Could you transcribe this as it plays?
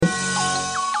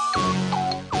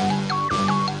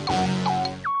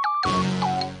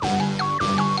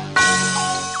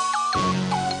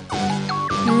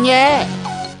yeah.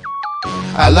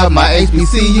 I love my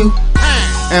HBCU.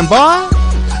 And boy,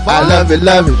 I love it,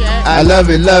 love it. I love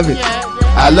it, love it.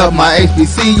 I love my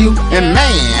HBCU. And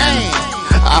man,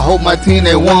 I hope my team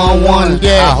they won.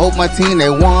 Yeah. I hope my team they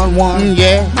won.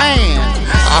 Yeah, man.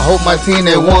 I hope my team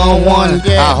they won.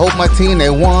 I hope my team they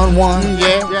won.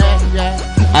 Yeah.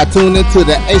 I tune into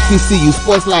the HBCU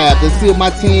Sports Lab to see if my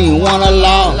team won or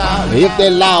lost. If they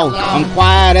lost, I'm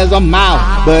quiet as a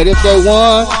mouse. But if they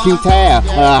won, keep tab.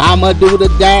 I'ma do the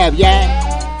dab, yeah.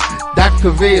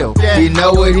 Dr. Cavil, he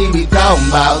know what he be talking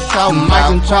about.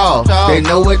 Mike and Charles, they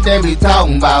know what they be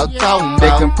talking about.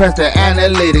 They compress the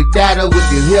analytic data with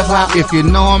this hip hop. If you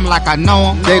know them like I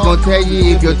know them, they gon' tell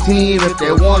you if your team, if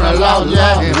they won or lost,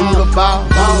 and who the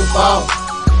ball.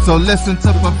 So listen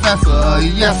to Professor,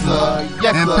 yes sir,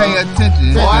 and pay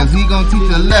attention, cause he gon'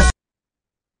 teach a lesson.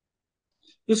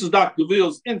 This is Dr.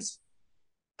 Cavil's inside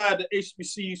the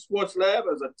HBCU Sports Lab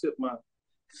as I tip my,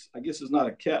 I guess it's not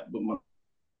a cap, but my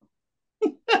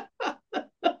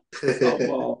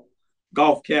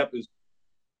golf cap, as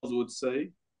I would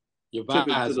say. Tip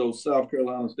it to those South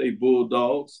Carolina State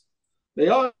Bulldogs. They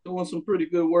are doing some pretty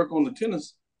good work on the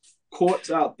tennis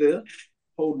courts out there,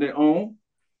 holding their own.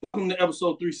 Welcome to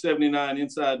episode 379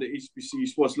 inside the HBCU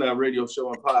Sports Lab radio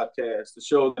show and podcast, the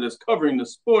show that is covering the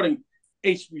sporting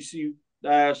HBCU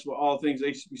dash for all things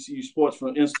HBCU sports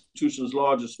from institutions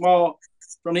large and small.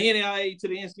 From the NAIA to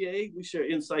the NCAA, we share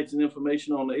insights and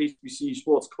information on the HBCU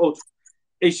sports culture,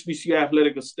 HBCU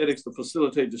athletic aesthetics to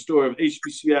facilitate the story of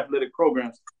HBCU athletic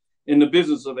programs in the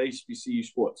business of HBCU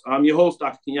sports. I'm your host,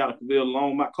 Dr. Kenyatta Cavil,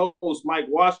 along with my co-host, Mike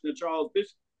Washington, Charles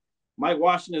Bishop. Mike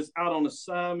Washington is out on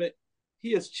assignment.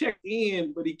 He has checked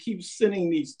in, but he keeps sending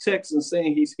these texts and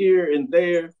saying he's here and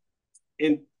there.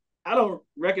 And I don't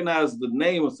recognize the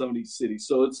name of some of these cities.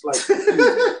 So it's like,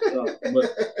 but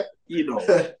you know.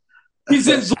 He's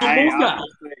in Zamunda.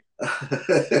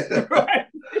 Right.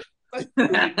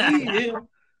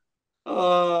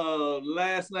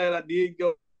 Last night I did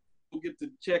go get to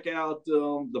check out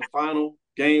the final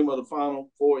game of the Final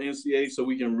Four NCAA so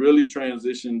we can really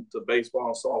transition to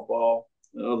baseball, softball,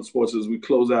 and other sports as we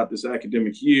close out this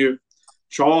academic year.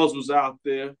 Charles was out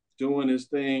there doing his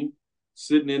thing,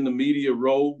 sitting in the media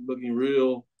row, looking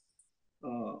real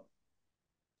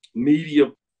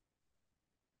media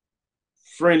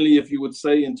friendly, if you would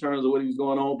say, in terms of what he was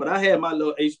going on. But I had my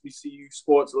little HBCU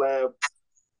Sports Lab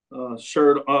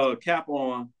shirt, cap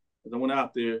on as I went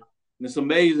out there. And it's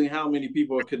amazing how many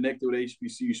people are connected with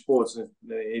HBCU sports, and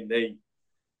they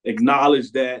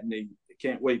acknowledge that, and they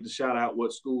can't wait to shout out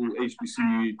what school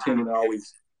HBCU attended. I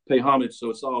always pay homage, so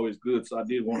it's always good. So I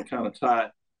did want to kind of tie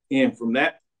in from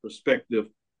that perspective.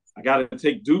 I got to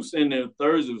take Deuce in there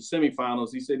Thursday with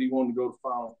semifinals. He said he wanted to go to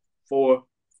Final Four.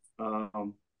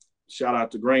 Shout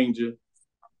out to Granger,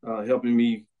 helping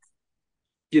me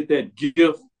get that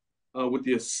gift with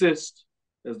the assist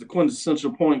as the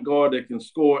quintessential point guard that can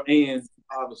score and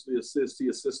obviously assist. He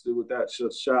assisted with that.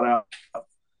 Shout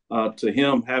out to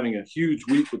him having a huge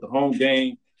week with the home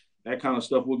game, that kind of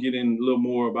stuff. We'll get in a little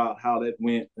more about how that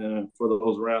went for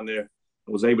those around there.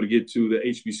 I was able to get to the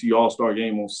HBCU All-Star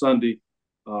game on Sunday.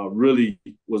 Really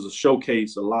was a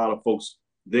showcase. A lot of folks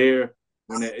there.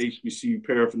 When that HBCU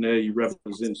paraphernalia, you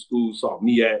represent schools, saw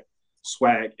MEAC,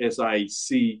 SWAC,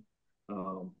 SIAC,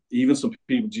 even some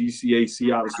people,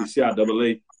 GCAC, obviously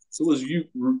CIAA. So it was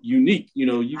unique. You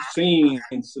know, you've seen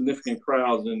significant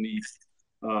crowds in the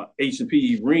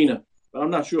H&P arena, but I'm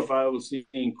not sure if I ever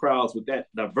seen crowds with that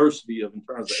diversity in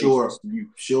terms of HBCU.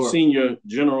 Sure. Senior,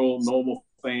 general, normal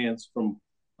fans from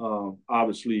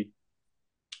obviously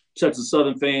Texas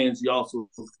Southern fans. You also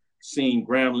seen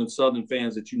Grambling Southern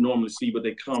fans that you normally see, but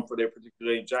they come for their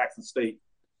particular day, Jackson State.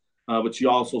 But you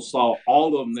also saw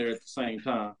all of them there at the same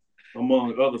time,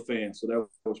 among other fans. So that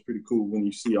was pretty cool when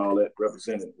you see all that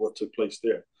represented, what took place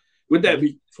there. With that,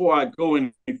 before I go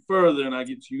any further and I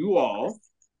get to you all,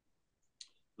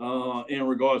 in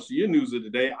regards to your news of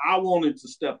the day, I wanted to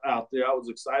step out there. I was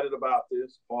excited about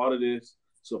this, part of this,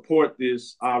 support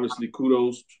this. Obviously,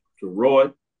 kudos to Roy,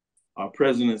 our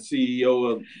president and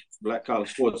CEO of Black College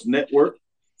Sports Network.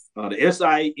 The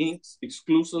SIA Inc.'s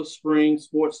exclusive spring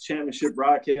sports championship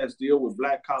broadcast deal with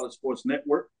Black College Sports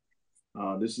Network.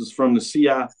 This is from the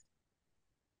SIAC,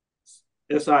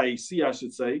 I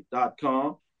should say,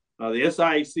 .com. The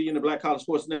SIAC and the Black College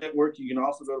Sports Network, you can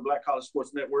also go to Black College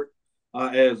Sports Network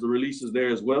as the releases there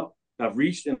as well. I've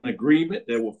reached an agreement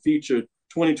that will feature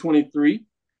 2023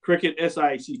 cricket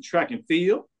SIAC track and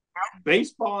field,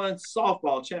 baseball and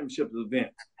softball championship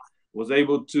events. Was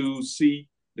able to see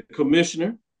the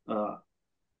commissioner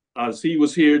as he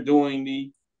was here doing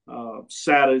the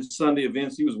Saturday, Sunday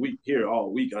events. He was here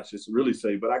all week, I should really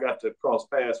say, but I got to cross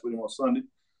paths with him on Sunday.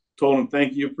 Told him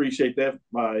thank you, appreciate that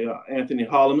by Anthony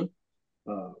Holloman.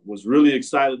 Was really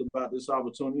excited about this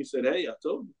opportunity. He said, hey, I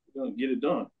told you, we're going to get it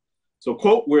done. So,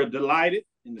 quote, we're delighted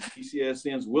in the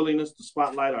BCSN's willingness to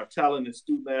spotlight our talented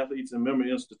student athletes and member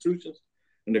institutions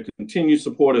and the continued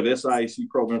support of SIAC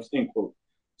programs, end quote,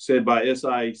 said by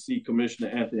SIAC Commissioner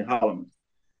Anthony Holloman.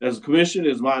 As a commission,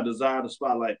 it is my desire to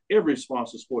spotlight every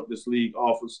sponsor sport this league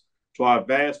offers to our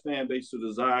vast fan base who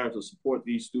desire to support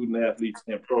these student athletes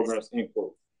and programs, end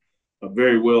quote.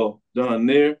 Very well done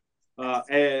there.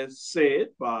 As said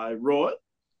by Roy,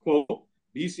 quote,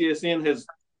 BCSN has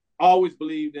always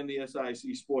believed in the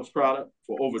SIAC sports product.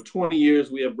 For over 20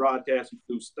 years, we have broadcast and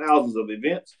produced thousands of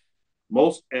events,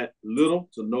 most at little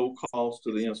to no cost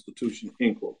to the institution,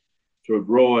 end quote. To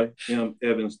Roy M.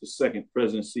 Evans, II,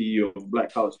 President and CEO of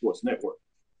Black College Sports Network.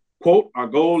 Quote, our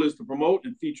goal is to promote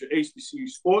and feature HBCU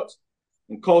sports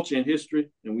and culture and history,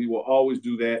 and we will always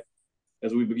do that.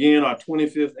 As we begin our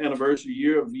 25th anniversary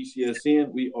year of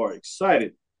BCSN, we are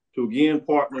excited to again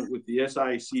partner with the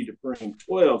SIAC to bring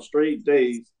 12 straight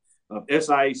days of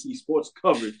SIAC sports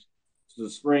coverage to the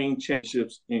spring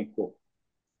championships, end quote.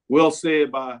 Well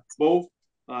said by both.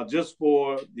 Just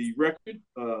for the record,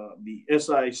 the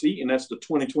SIAC, and that's the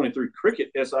 2023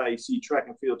 Cricket SIAC Track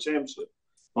and Field Championship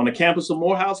on the campus of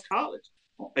Morehouse College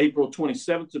on April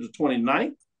 27th to the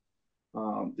 29th.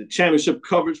 The championship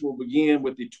coverage will begin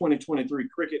with the 2023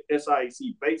 Cricket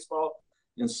SIAC Baseball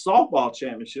and Softball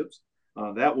Championships.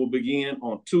 That will begin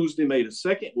on Tuesday, May the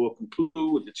 2nd. We'll conclude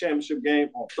with the championship game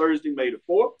on Thursday, May the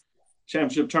 4th.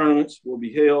 Championship tournaments will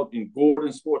be held in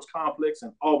Gordon Sports Complex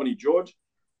in Albany, Georgia.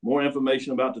 More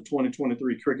information about the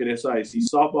 2023 Cricket SIAC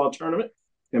Softball Tournament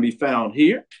can be found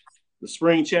here. The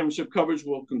spring championship coverage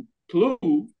will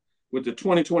conclude with the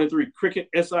 2023 Cricket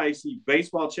SIAC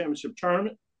Baseball Championship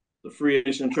Tournament. The free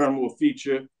agent tournament will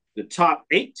feature the top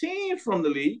 18 from the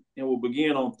league and will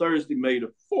begin on Thursday, May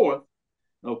the 4th.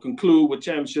 It'll conclude with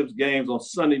championships games on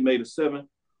Sunday, May the 7th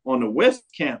on the West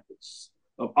Campus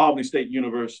of Albany State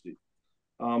University.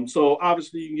 So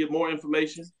obviously you can get more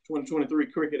information,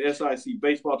 2023 Cricket SIAC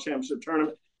Baseball Championship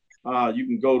Tournament. You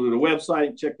can go to the website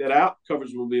and check that out.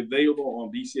 Coverage will be available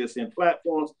on BCSN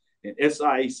platforms and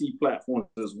SIAC platforms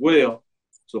as well.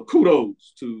 So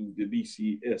kudos to the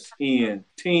BCSN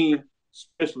team,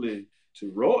 especially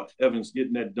to Roy Evans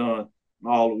getting that done and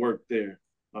all the work there.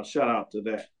 Shout out to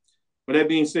that. With that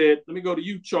being said, let me go to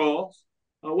you, Charles.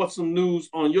 What's some news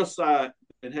on your side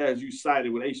that has you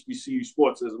sided with HBCU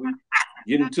sports as we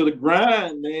get into the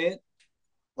grind, man?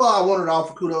 Well, I wanted to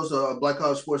offer kudos to Black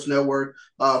College Sports Network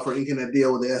for inking that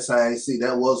deal with the SIAC.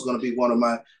 That was going to be one of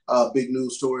my big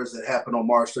news stories that happened on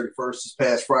March 31st, this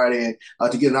past Friday. And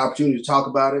to get an opportunity to talk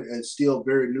about it, and still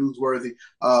very newsworthy,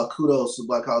 kudos to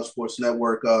Black College Sports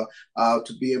Network to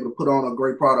be able to put on a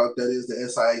great product that is the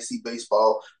SIAC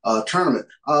baseball tournament.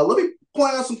 Let me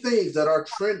point out some things that are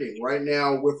trending right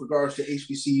now with regards to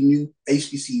HBCU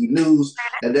news,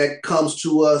 and that comes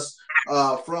to us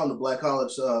from the Black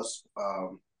College,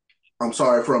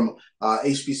 from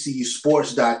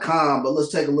HBCUsports.com. But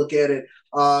let's take a look at it.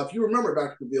 If you remember,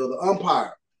 Dr. Cavil, the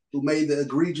umpire who made the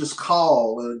egregious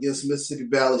call against Mississippi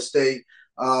Valley State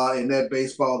in that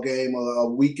baseball game a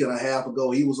week and a half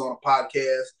ago, he was on a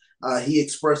podcast. He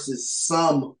expresses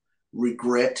some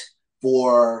regret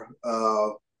for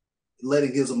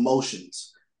letting his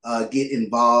emotions get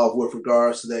involved with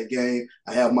regards to that game.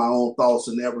 I have my own thoughts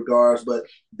in that regards, but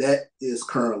that is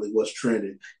currently what's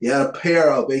trending. You had a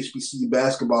pair of HBCU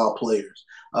basketball players.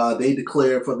 They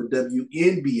declared for the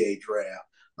WNBA draft,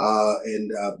 and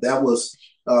that was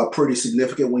pretty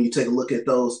significant when you take a look at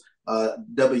those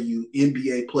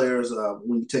WNBA players.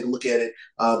 When you take a look at it,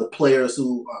 the players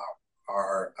who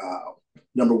are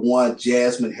number one,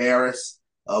 Jasmine Harris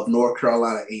of North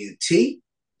Carolina A&T.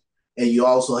 And you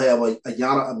also have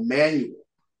Ayanna Emanuel,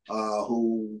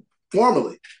 who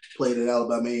formerly played at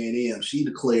Alabama A&M. She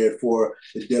declared for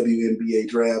the WNBA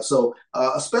draft. So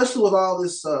especially with all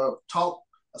this talk,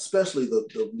 especially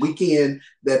the weekend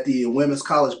that the women's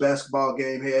college basketball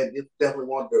game had, it definitely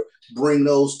wanted to bring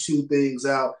those two things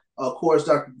out. Of course,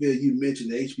 Dr. Bill, you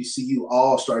mentioned the HBCU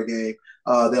All-Star game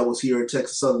that was here at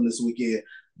Texas Southern this weekend.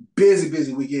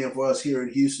 Busy weekend for us here in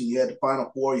Houston. You had the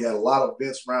Final Four. You had a lot of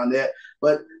events around that.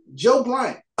 But Joe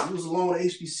Bryant, he was a lone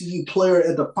HBCU player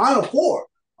at the Final Four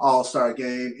All-Star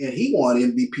game, and he won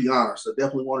MVP honors. So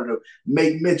definitely wanted to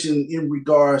make mention in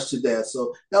regards to that.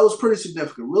 So that was pretty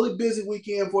significant. Really busy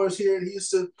weekend for us here in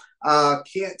Houston.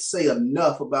 Can't say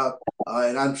enough about,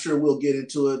 and I'm sure we'll get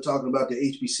into it, talking about the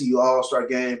HBCU All-Star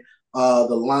game.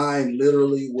 The line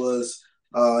literally was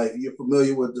If you're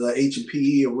familiar with the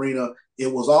H&PE Arena,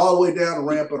 it was all the way down the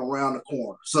ramp and around the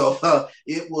corner. So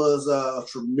it was a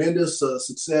tremendous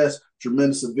success,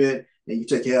 tremendous event. And you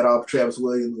take your hat off to Travis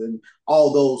Williams and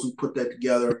all those who put that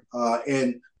together.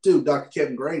 And to Dr.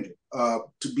 Kevin Granger,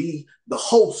 to be the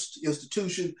host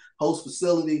institution, host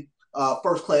facility,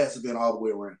 first class event all the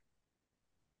way around.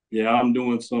 Yeah, I'm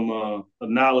doing some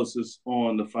analysis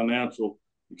on the financial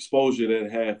exposure that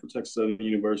it had for Texas Southern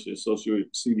University associated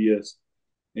with CBS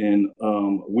and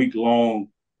week-long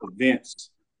events.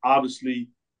 Obviously,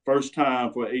 first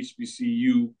time for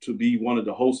HBCU to be one of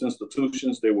the host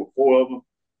institutions. There were 4 of them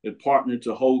that partnered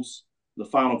to host the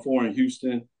Final Four in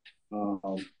Houston.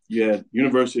 You had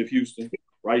University of Houston,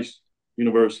 Rice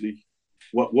University,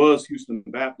 what was Houston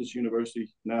Baptist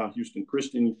University, now Houston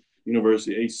Christian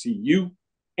University, HCU,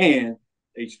 and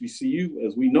HBCU,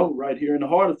 as we know, right here in the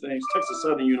heart of things, Texas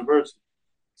Southern University.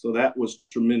 So that was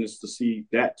tremendous to see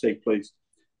that take place.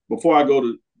 Before I go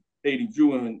to AD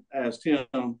Drew and ask him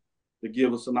to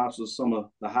give a synopsis of some of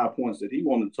the high points that he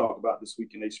wanted to talk about this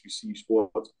week in HBCU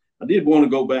sports, I did want to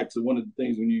go back to one of the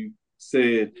things when you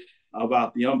said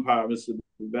about the Umpire Mississippi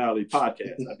Valley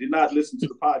podcast. I did not listen to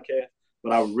the podcast,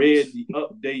 but I read the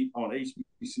update on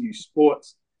HBCU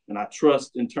sports, and I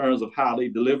trust in terms of how they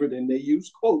delivered and they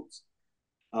used quotes.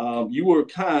 You were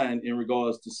kind in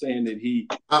regards to saying that he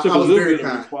took a little bit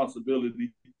of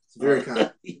responsibility. Very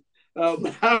kind.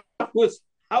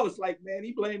 I was like, man,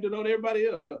 he blamed it on everybody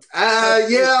else.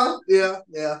 Yeah.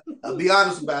 I'll be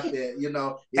honest about that. You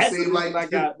know, it seemed like I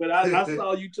got, but I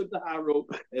saw you took the high road,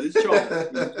 and it's Charles.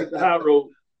 You took the high road,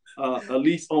 at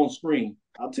least on screen.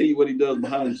 I'll tell you what he does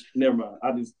behind. Never mind.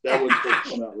 That wasn't supposed to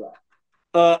come out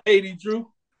loud. AD Drew,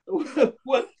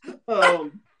 what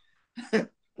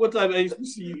type of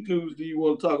HBCU news do you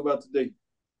want to talk about today?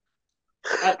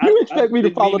 You expect me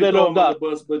to follow that up, Doc?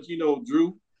 But you know,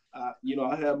 Drew, I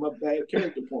have my bad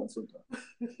character points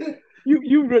sometimes.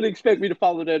 You really expect me to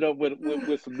follow that up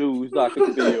with some news,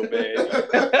 Dr. Cavil,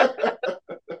 man?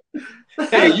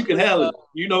 Hey, you can handle it.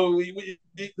 You know,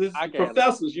 this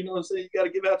professors, you know what I'm saying? You got to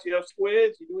give out your F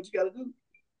squares. You do what you got to do.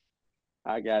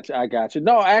 I got you.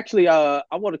 No, actually, I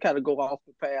want to kind of go off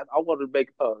the path. I want to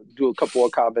do a couple more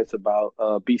comments about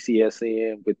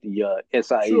BCSN with the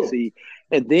SIAC. Sure.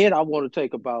 And then I want to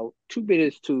take about 2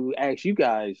 minutes to ask you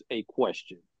guys a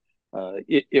question,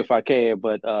 if I can.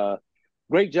 But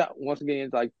great job. Once again,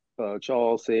 like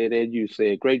Charles said and you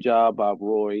said, great job, Bob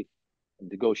Roy,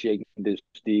 negotiating this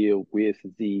deal with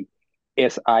the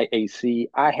SIAC.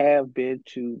 I have been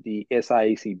to the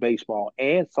SIAC baseball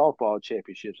and softball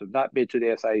championships. I've not been to the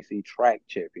SIAC track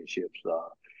championships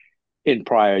in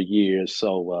prior years.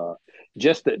 So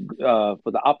just for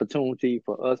the opportunity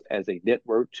for us as a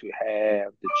network to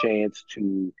have the chance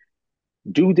to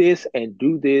do this and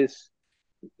do this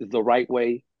the right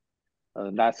way.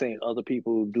 Not saying other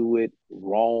people do it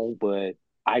wrong, but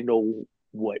I know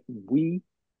what we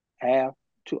have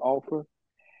to offer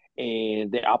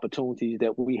and the opportunities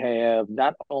that we have,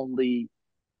 not only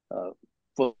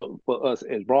for us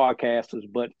as broadcasters,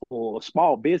 but for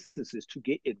small businesses to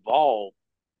get involved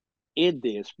in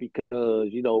this,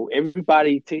 because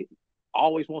everybody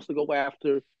always wants to go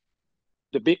after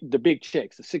the big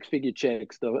checks, the 6-figure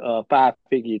checks, the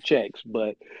 5-figure checks,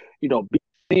 but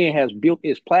BCN has built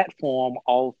its platform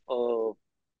off of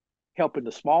helping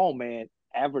the small man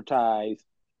advertise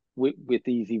with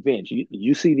these events.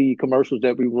 You see the commercials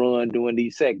that we run during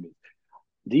these segments.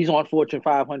 These aren't Fortune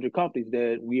 500 companies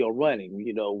that we are running.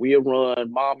 We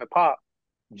run mom and pop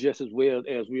just as well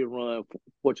as we run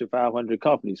Fortune 500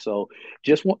 companies. So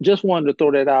just wanted to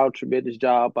throw that out. Tremendous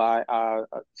job by our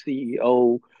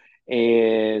CEO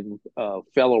and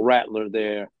fellow Rattler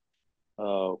there,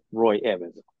 Roy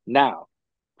Evans. Now,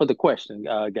 for the question,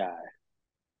 guys.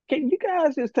 Can you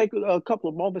guys just take a couple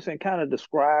of moments and kind of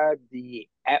describe the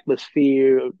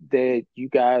atmosphere that you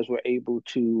guys were able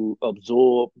to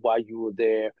absorb while you were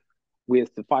there,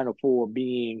 with the Final Four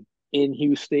being in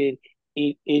Houston,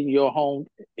 in your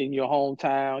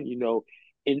hometown,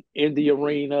 in the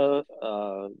arena,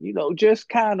 just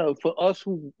kind of for us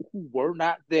who were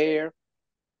not there,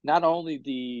 not only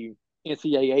the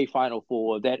NCAA Final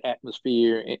Four, that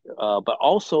atmosphere, but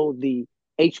also the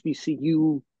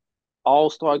HBCU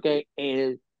All-Star game,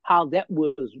 and how that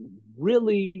was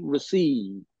really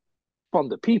received from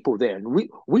the people there. And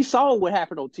we saw what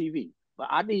happened on TV, but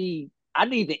I need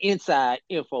the inside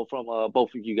info from both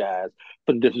of you guys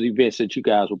from the events that you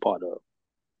guys were part of.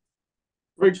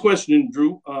 Great question,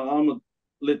 Drew. I'm gonna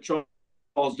let Charles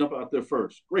jump out there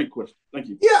first. Great question. Thank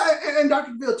you. Yeah, and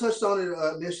Dr. Bill touched on it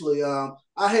initially. I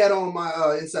had on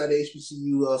my Inside the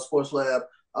HBCU Sports Lab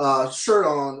shirt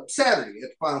on Saturday at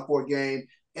the Final Four game.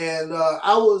 And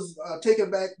I was taken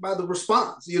back by the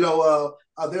response. There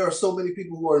are so many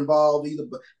people who are involved either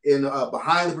in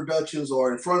behind the productions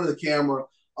or in front of the camera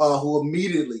who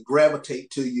immediately gravitate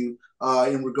to you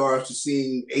in regards to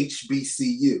seeing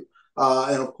HBCU.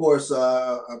 And of course,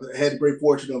 I had the great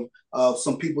fortune of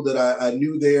some people that I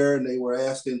knew there, and they were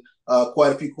asking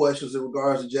quite a few questions in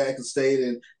regards to Jackson State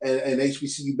and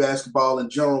HBCU basketball in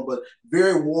general, but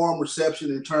very warm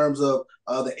reception in terms of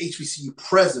the HBCU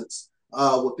presence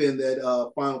within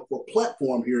that Final Four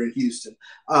platform here in Houston.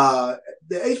 The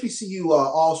HBCU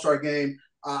All-Star game,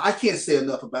 I can't say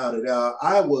enough about it.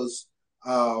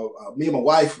 Me and my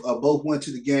wife both went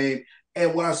to the game.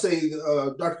 And when I say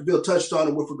Dr. Cavil touched on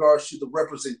it with regards to the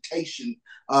representation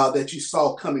that you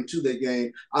saw coming to that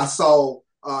game, I saw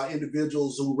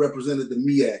individuals who represented the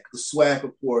MEAC, the SWAC,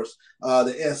 of course,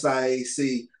 the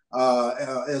SIAC,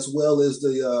 as well as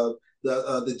the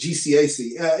GCAC.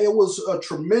 It was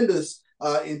tremendous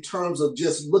in terms of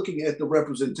just looking at the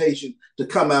representation to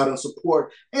come out and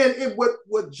support. And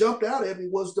what jumped out at me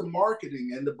was the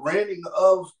marketing and the branding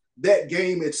of that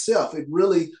game itself. It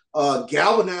really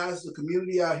galvanized the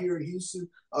community out here in Houston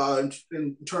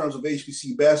in terms of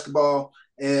HBCU basketball,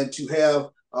 and to have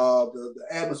the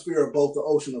atmosphere of both the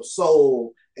Ocean of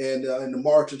Soul and the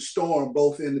March and Storm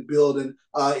both in the building.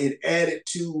 It added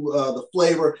to the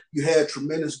flavor. You had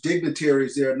tremendous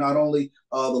dignitaries there, not only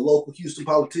the local Houston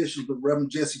politicians, but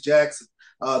Reverend Jesse Jackson.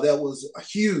 That was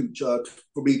huge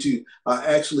for me to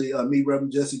actually meet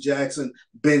Reverend Jesse Jackson.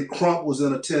 Ben Crump was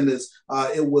in attendance.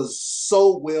 It was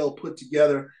so well put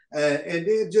together. And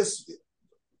then just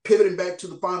pivoting back to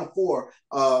the Final Four,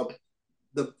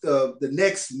 the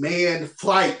next manned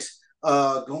flight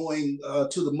going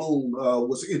to the moon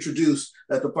was introduced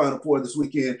at the Final Four this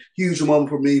weekend. Huge moment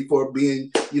for me for being,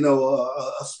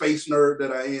 a space nerd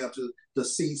that I am to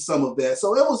see some of that.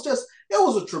 So it was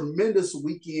a tremendous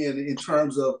weekend in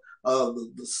terms of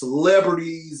the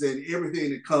celebrities and everything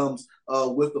that comes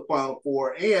with the Final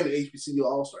Four and the HBCU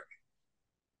All-Star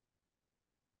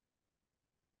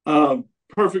game.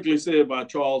 Perfectly said by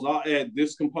Charles. I'll add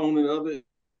this component of it.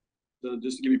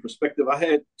 Just to give you perspective, I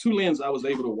had two lenses I was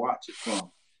able to watch it from.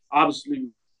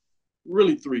 Obviously,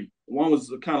 really three. One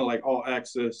was kind of like all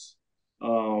access,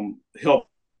 helping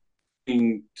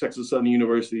Texas Southern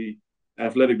University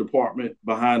athletic department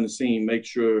behind the scene make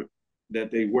sure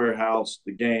that they warehouse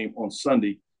the game on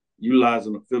Sunday,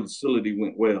 utilizing the facility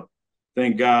went well.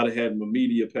 Thank God I had my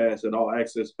media pass and all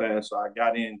access pass, so I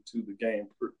got into the game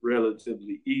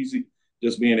relatively easy,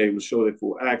 just being able to show that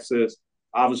full access.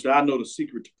 Obviously, I know the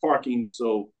secret to parking,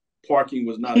 so parking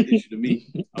was not an issue to me.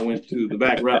 I went to the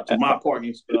back route to my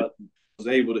parking spot, was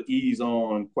able to ease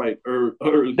on quite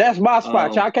early. That's my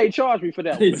spot. Y'all can't charge me for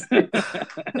that.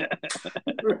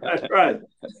 Right.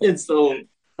 And so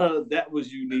that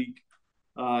was unique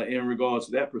in regards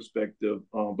to that perspective.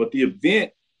 But the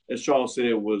event, as Charles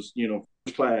said, was,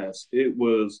 first class. It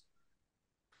was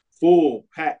full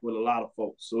packed with a lot of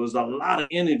folks. So there's a lot of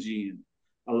energy in it.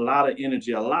 A lot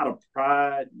of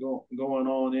pride going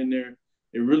on in there.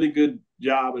 A really good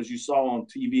job, as you saw on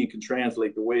TV and can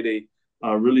translate the way they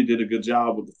really did a good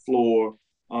job with the floor.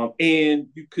 And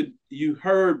you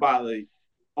heard by the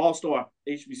all-star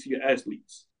HBCU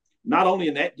athletes, not only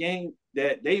in that game,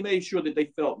 that they made sure that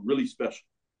they felt really special.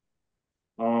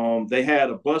 They had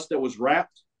a bus that was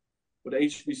wrapped with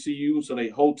HBCU, so they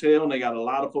hotel, and they got a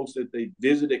lot of folks that they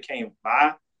visited came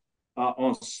by.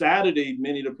 On Saturday,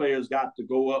 many of the players got to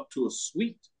go up to a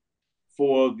suite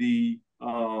for the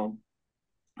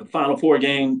Final Four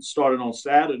game started on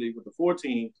Saturday with the 4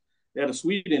 teams. They had a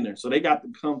suite in there. So they got to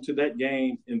come to that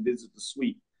game and visit the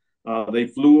suite. They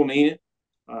flew them in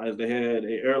as they had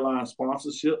an airline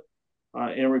sponsorship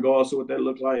in regards to what that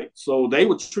looked like. So they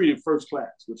were treated first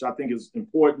class, which I think is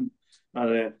important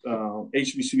that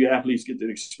HBCU athletes get to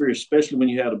experience, especially when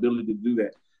you have the ability to do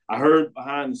that. I heard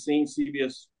behind the scenes,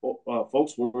 CBS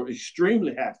folks were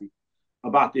extremely happy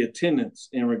about the attendance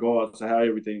in regards to how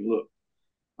everything looked.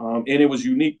 And it was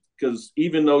unique because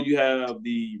even though you have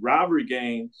the rivalry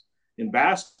games in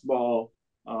basketball,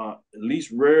 at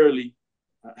least rarely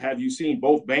have you seen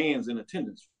both bands in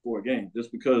attendance for a game,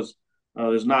 just because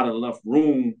there's not enough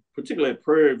room, particularly at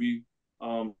Prairie View,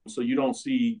 so you don't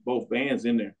see both bands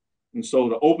in there. And so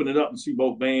to open it up and see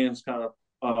both bands kind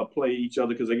of play each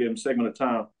other because they give them a segment of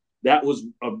time, that was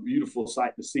a beautiful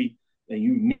sight to see and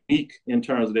unique in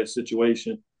terms of that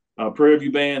situation. Prairie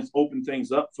View bands opened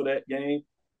things up for that game.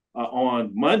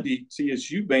 On Monday,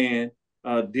 CSU band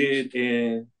did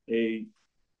a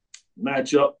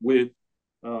matchup with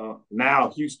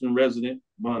now Houston resident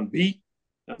Von B.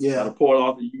 That's out of Port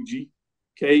Arthur, UG.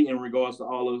 Kay, in regards to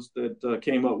all of us that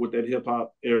came up with that hip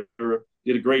hop era,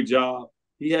 did a great job.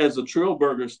 He has a Trill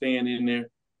Burger stand in there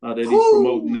that he's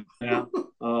promoting now.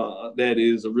 That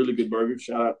is a really good burger.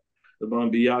 Shout out to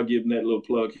Bun B. I'll give him that little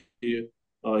plug here.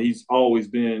 He's always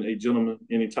been a gentleman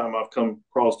anytime I've come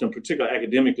across him, particularly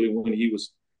academically when he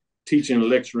was teaching,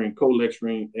 lecturing,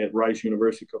 co-lecturing at Rice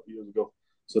University a couple years ago.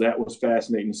 So that was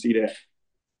fascinating to see that.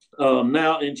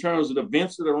 Now, in terms of the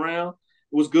events that are around,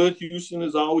 it was good. Houston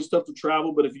is always tough to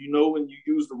travel, but if you know when you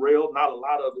use the rail, not a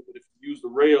lot of it, but if you use the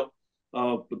rail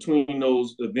between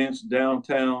those events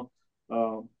downtown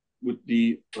with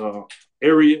the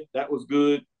area, that was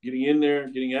good. Getting in there,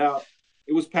 getting out.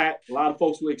 It was packed. A lot of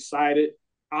folks were excited.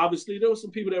 Obviously, there were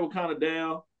some people that were kind of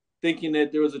down, thinking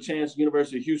that there was a chance the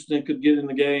University of Houston could get in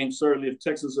the game. Certainly, if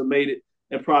Texas had made it,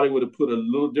 that probably would have put a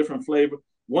little different flavor.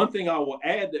 One thing I will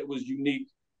add that was unique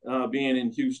being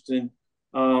in Houston,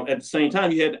 at the same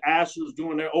time, you had the Astros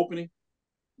doing their opening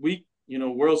week,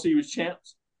 World Series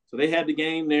champs. So they had the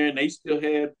game there, and they still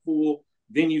had full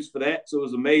venues for that. So it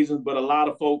was amazing. But a lot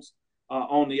of folks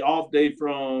on the off day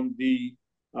from the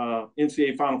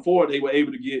NCAA Final Four, they were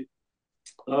able to get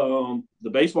the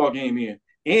baseball game in.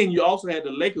 And you also had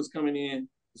the Lakers coming in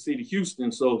to see the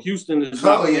Houston. So Houston is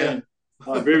playing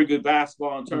very good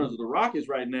basketball in terms of the Rockets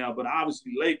right now. But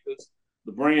obviously Lakers,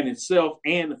 the brand itself,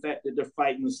 and the fact that they're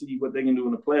fighting to see what they can do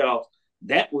in the playoffs,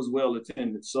 that was well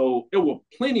attended. So there were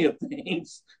plenty of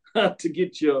things to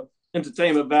get your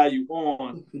entertainment value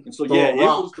on. And so, it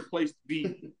was the place to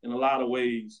be in a lot of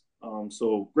ways.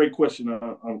 So great question.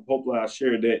 Hopefully I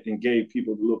shared that and gave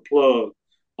people a little plug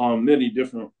on many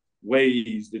different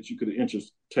ways that you could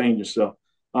entertain yourself.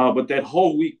 But that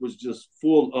whole week was just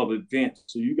full of events.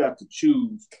 So you got to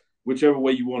choose whichever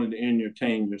way you wanted to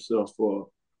entertain yourself for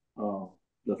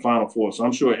the Final Four. So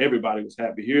I'm sure everybody was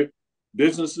happy here.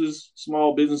 Businesses,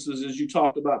 small businesses, as you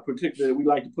talked about, particularly we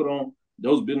like to put on,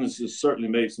 those businesses certainly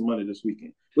made some money this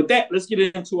weekend. With that, let's get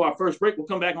into our first break. We'll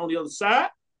come back on the other side.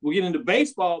 We'll get into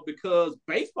baseball because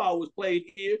baseball was played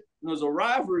here. It was a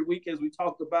rivalry week, as we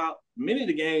talked about many of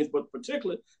the games, but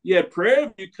particularly you had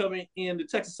Prairie View coming in to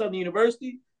Texas Southern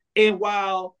University. And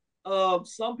while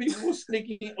some people were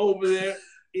sneaking over there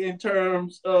in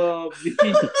terms of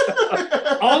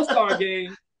the All-Star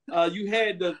game, you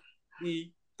had the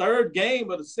third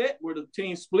game of the set where the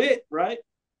team split, right?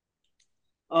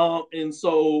 And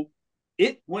so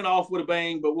it went off with a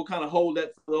bang, but we'll kind of hold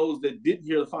that for those that didn't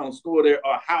hear the final score there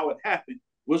or how it happened.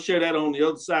 We'll share that on the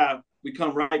other side. We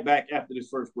come right back after this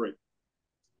first break.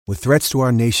 With threats to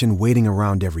our nation waiting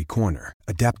around every corner,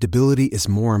 adaptability is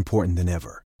more important than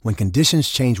ever. When conditions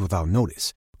change without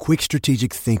notice, quick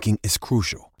strategic thinking is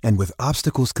crucial. And with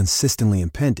obstacles consistently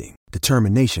impending,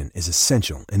 determination is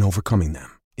essential in overcoming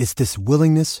them. It's this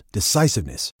willingness,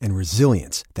 decisiveness, and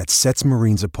resilience that sets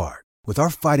Marines apart. With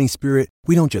our fighting spirit,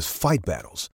 we don't just fight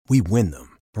battles, we win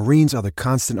them. Marines are the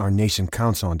constant our nation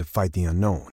counts on to fight the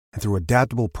unknown. And through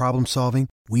adaptable problem solving,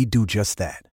 we do just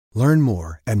that. Learn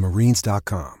more at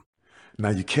marines.com. Now,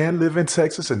 you can live in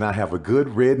Texas and not have a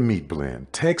good red meat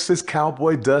blend. Texas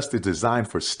Cowboy Dust is designed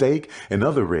for steak and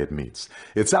other red meats.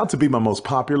 It's out to be my most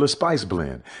popular spice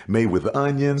blend, made with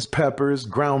onions, peppers,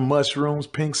 ground mushrooms,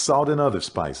 pink salt, and other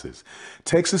spices.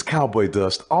 Texas Cowboy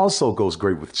Dust also goes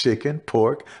great with chicken,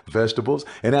 pork, vegetables,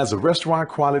 and adds a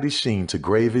restaurant-quality sheen to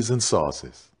gravies and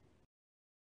sauces.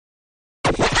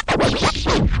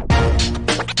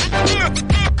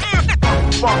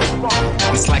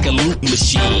 It's like a loop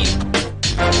machine.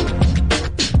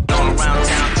 All around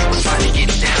town, people trying to get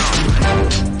down.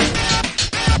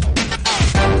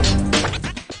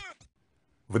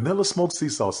 Vanilla smoked sea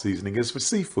salt seasoning is for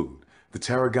seafood. The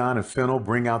tarragon and fennel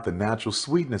bring out the natural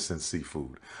sweetness in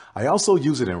seafood. I also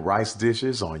use it in rice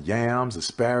dishes, on yams,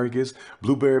 asparagus,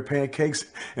 blueberry pancakes,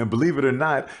 and believe it or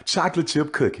not, chocolate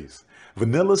chip cookies.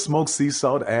 Vanilla smoked sea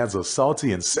salt adds a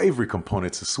salty and savory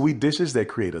component to sweet dishes that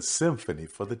create a symphony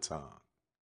for the tongue.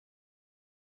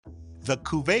 The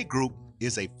Cavil Group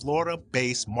is a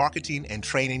Florida-based marketing and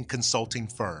training consulting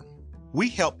firm. We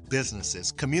help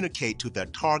businesses communicate to their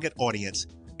target audience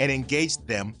and engage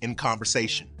them in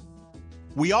conversation.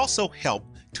 We also help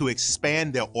to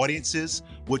expand their audiences,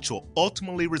 which will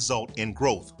ultimately result in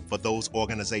growth for those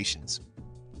organizations.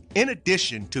 In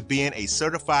addition to being a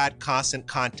certified constant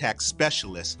contact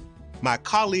specialist, my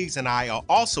colleagues and I are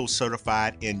also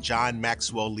certified in John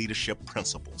Maxwell Leadership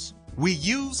Principles. We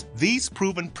use these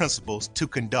proven principles to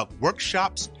conduct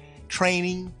workshops,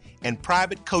 training, and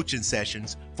private coaching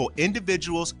sessions for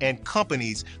individuals and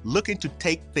companies looking to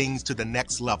take things to the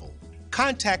next level.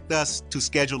 Contact us to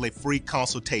schedule a free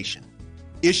consultation.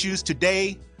 Issues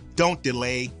today, don't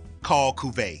delay, call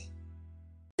Cavil.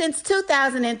 Since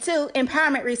 2002,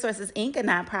 Empowerment Resources, Inc., a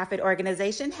nonprofit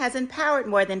organization, has empowered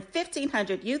more than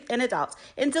 1,500 youth and adults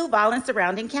in Duval and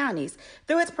surrounding counties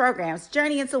through its programs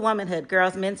Journey into Womanhood,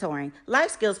 Girls Mentoring, Life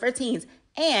Skills for Teens,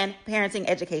 and Parenting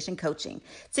Education Coaching.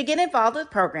 To get involved with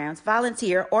programs,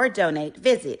 volunteer, or donate,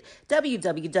 visit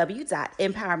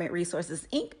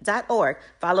www.empowermentresourcesinc.org.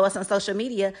 Follow us on social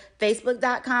media,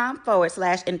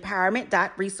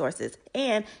 facebook.com/empowerment.resources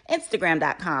and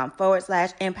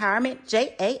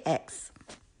instagram.com/empowermentJAX.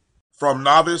 From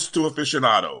novice to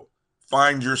aficionado,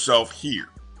 find yourself here.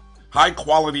 High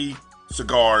quality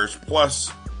cigars plus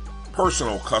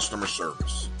personal customer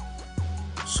service.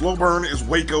 Slow Burn is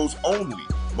Waco's only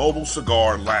mobile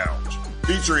cigar lounge,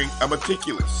 featuring a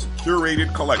meticulous,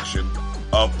 curated collection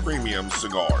of premium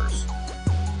cigars.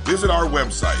 Visit our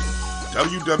website,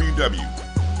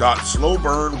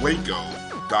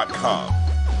 www.slowburnwaco.com.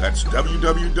 That's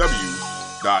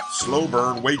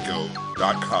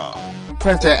www.slowburnwaco.com.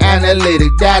 Press the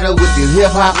analytic data with your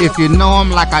hip hop. If you know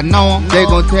them like I know them, they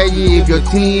gon' tell you if your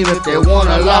team, if they want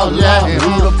to lose, and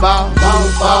who the ball.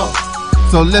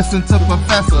 So listen to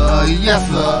Professor, yes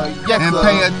sir, and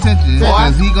pay attention,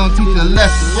 cause he gonna teach a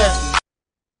lesson.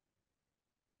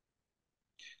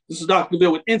 This is Dr.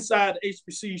 Cavil with Inside the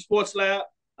HBCU Sports Lab.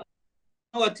 I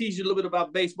know I teach you a little bit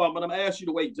about baseball, but I'm gonna ask you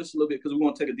to wait just a little bit because we're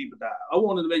gonna take a deeper dive. I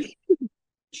wanted to make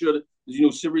sure that,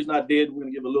 Sherry's not dead. We're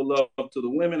gonna give a little love to the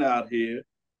women out here.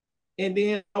 And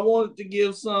then I wanted to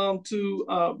give some to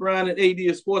Brian and AD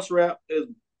of Sports Rap, as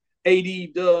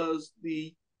AD does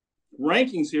the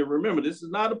rankings here. Remember, this is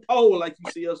not a poll like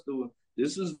you see us doing.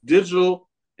 This is digital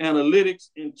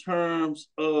analytics in terms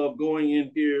of going in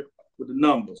here with the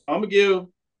numbers. I'm gonna give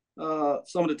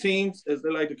some of the teams, as they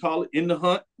like to call it, in the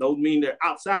hunt. Those mean they're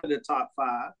outside of the top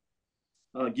five.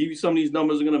 Give you some of these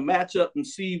numbers. We're gonna match up and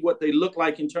see what they look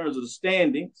like in terms of the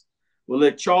standings. We'll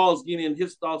let Charles get in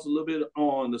his thoughts a little bit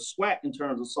on the SWAC in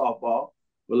terms of softball.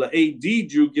 We'll let AD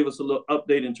Drew give us a little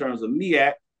update in terms of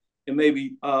MEAC, and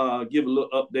maybe give a little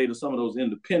update of some of those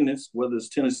independents, whether it's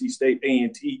Tennessee State,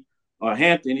 A&T, or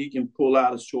Hampton. He can pull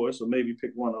out his choice or maybe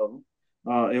pick one of them,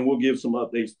 and we'll give some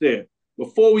updates there.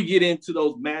 Before we get into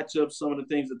those matchups, some of the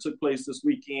things that took place this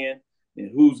weekend and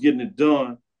who's getting it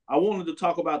done, I wanted to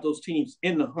talk about those teams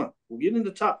in the hunt. We'll get into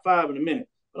the top five in a minute,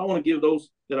 but I want to give those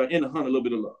that are in the hunt a little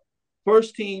bit of love.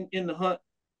 First team in the hunt,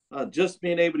 just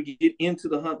being able to get into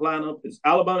the hunt lineup, is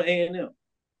Alabama A&M.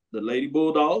 The Lady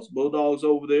Bulldogs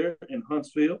over there in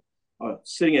Huntsville, are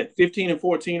sitting at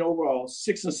 15-14 overall,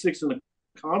 6-6 in the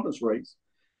conference race,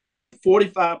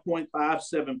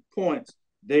 45.57 points.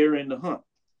 They're in the hunt.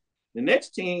 The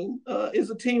next team is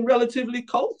a team relatively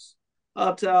close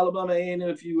to Alabama A&M,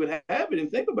 if you would have it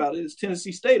and think about it. It's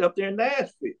Tennessee State up there in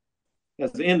Nashville.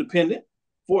 As an independent,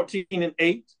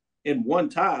 14-8 in one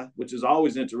tie, which is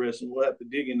always interesting. We'll have to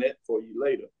dig in that for you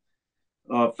later.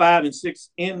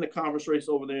 5-6 in the conference race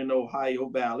over there in the Ohio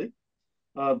Valley.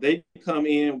 They come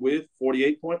in with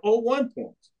 48.01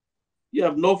 points. You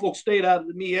have Norfolk State out of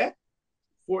the MEAC,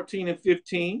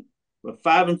 14-15, but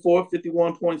 5-4,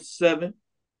 51.7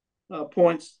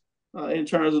 points in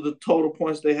terms of the total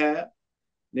points they have.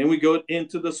 Then we go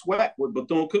into the SWAC with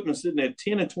Bethune-Cookman sitting at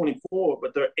 10-24,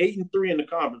 but they're 8-3 in the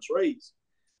conference race,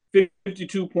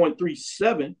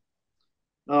 52.37.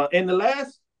 And the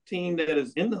last team that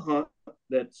is in the hunt,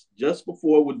 that's just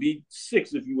before, would be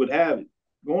 6 if you would have it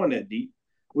going that deep,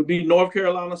 would be North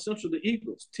Carolina Central, the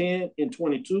Eagles,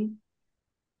 10-22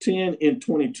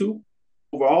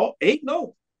 overall,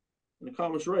 8-0 in the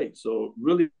conference race. So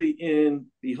really in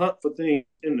the hunt for things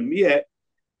in the MEAC,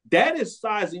 that is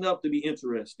sizing up to be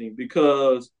interesting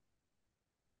because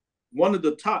one of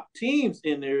the top teams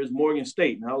in there is Morgan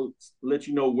State. And I'll let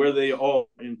you know where they are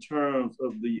in terms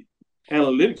of the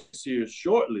analytics here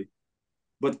shortly.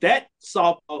 But that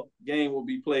softball game will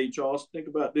be played, Charles. Think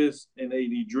about this, and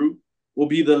AD Drew, will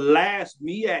be the last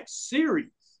MEAC series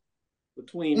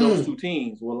between those two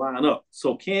teams will line up.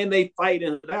 So can they fight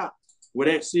it out where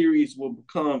that series will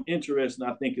become interesting?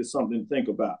 I think is something to think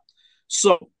about.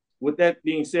 So with that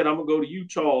being said, I'm going to go to you,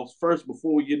 Charles, first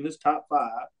before we get in this top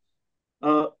five.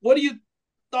 What are your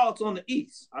thoughts on the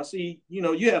East? I see,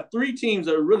 you have 3 teams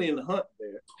that are really in the hunt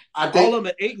there. All of them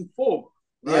at 8-4,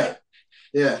 right?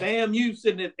 Yeah. FAMU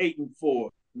sitting at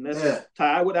 8-4. And that's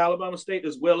tied with Alabama State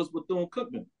as well as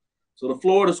Bethune-Cookman. So the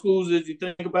Florida schools, as you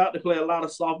think about, they play a lot of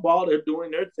softball. They're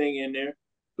doing their thing in there.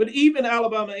 But even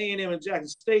Alabama A&M and Jackson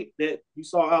State, that you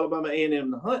saw Alabama A&M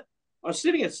in the hunt, are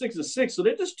sitting at 6-6. So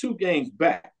they're just 2 games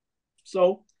back.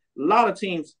 So a lot of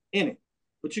teams in it.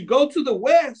 But you go to the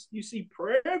West, you see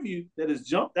Prairie View that has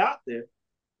jumped out there.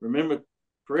 Remember,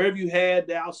 Prairie View had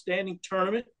the outstanding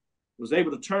tournament, was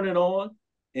able to turn it on.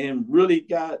 and really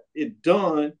got it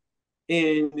done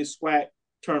in the SWAC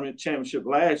tournament championship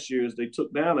last year as they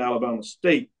took down Alabama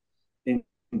State in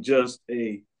just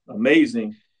a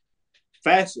amazing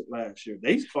facet last year.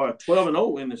 They are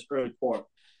 12-0 in this early part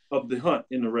of the hunt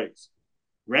in the race.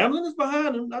 Grambling is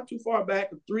behind them, not too far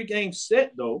back. A 3-game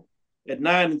set, though, at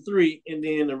 9-3. And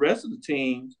then the rest of the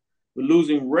teams were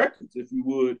losing records, if you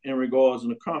would, in regards to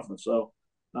the conference. So,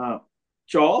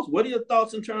 Charles, what are your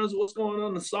thoughts in terms of what's going on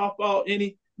in the softball?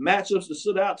 Any matchups that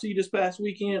stood out to you this past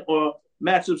weekend or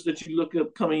matchups that you look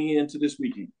up coming into this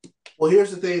weekend? Well,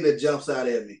 here's the thing that jumps out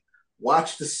at me.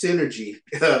 Watch the synergy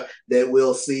that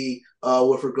we'll see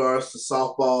with regards to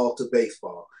softball to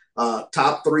baseball.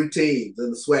 Top 3 teams in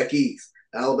the SWAC East,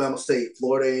 Alabama State,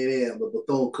 Florida A&M, the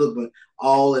Bethune-Cookman,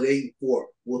 all at 8-4.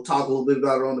 We'll talk a little bit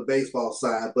about it on the baseball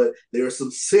side, but there's some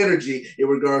synergy in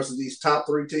regards to these top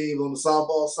 3 teams on the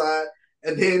softball side,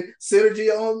 and then synergy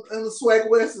on the SWAC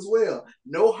West as well.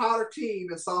 No hotter team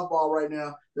in softball right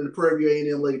now than the Prairie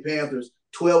View A&M Lady Panthers.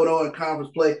 12-0 in conference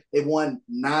play. They've won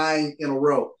 9 in a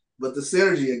row. But the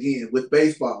synergy, again, with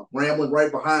baseball, Grambling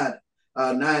right behind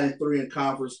 9-3 in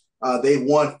conference. They've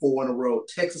won 4 in a row.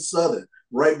 Texas Southern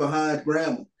right behind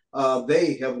Grambling.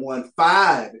 They have won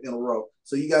 5 in a row.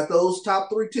 So you got those top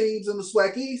 3 teams in the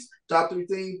SWAC East, top 3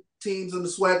 teams in the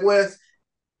SWAC West.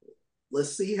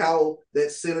 Let's see how that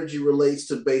synergy relates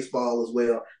to baseball as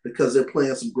well, because they're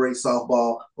playing some great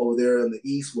softball over there in the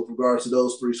East with regards to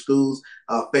those 3 schools,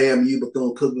 FAMU,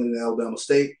 Bethune-Cookman, and Alabama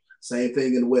State. Same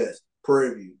thing in the West.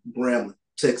 Prairie View, Grambling,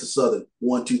 Texas Southern,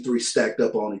 1, 2, 3 stacked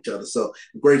up on each other. So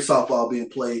great softball being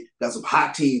played. Got some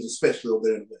hot teams, especially over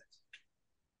there in the West.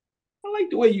 I like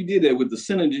the way you did that with the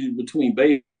synergy between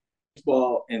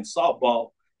baseball and softball.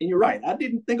 And you're right. I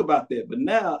didn't think about that. But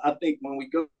now I think when we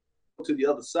go to the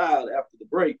other side after the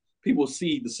break, people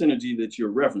see the synergy that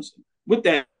you're referencing. With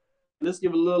that, let's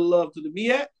give a little love to the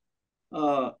MEAC.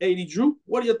 AD Drew,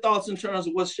 what are your thoughts in terms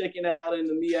of what's shaking out in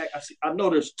the MEAC? I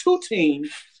know there's 2 teams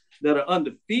that are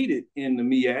undefeated in the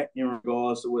MEAC in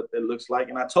regards to what that looks like.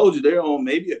 And I told you they're on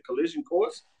maybe a collision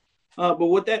course. But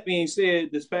with that being said,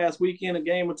 this past weekend, a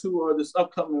game or 2, or this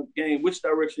upcoming game, which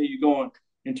direction are you going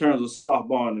in terms of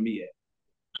softball in the MEAC?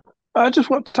 I just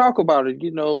want to talk about it.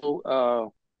 You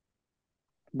know,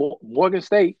 Morgan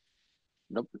State,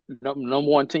 number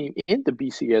 1 team in the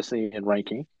BCSN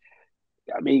ranking.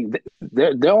 I mean,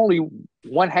 they're only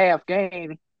 1/2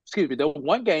 game. Excuse me, they're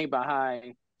 1 game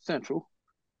behind Central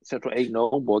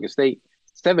 8-0, Morgan State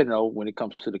 7-0 when it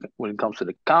comes to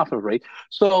the conference race.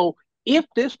 So if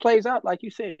this plays out like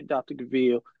you said, Dr.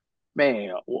 Cavil,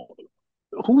 man,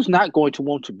 who's not going to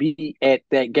want to be at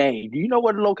that game? Do you know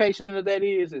what the location of that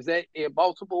is? Is that in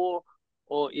Baltimore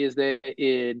or is that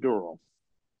in Durham?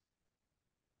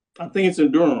 I think it's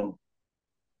in Durham.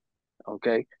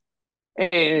 Okay.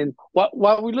 And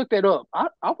while we look that up, I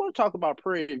want to talk about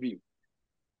Prairie View.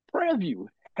 Prairie View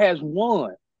has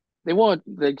won. They won,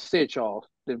 like you said, Charles,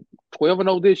 they're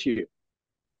 12-0 this year.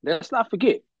 Let's not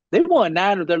forget, they won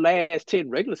 9 of their last 10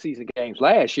 regular season games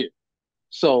last year.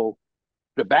 So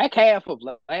the back half of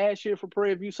last year for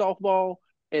Prairie View softball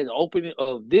and the opening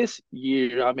of this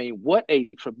year, I mean, what a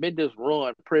tremendous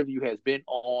run Prairie View has been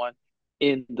on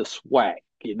in the SWAC,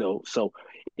 you know. So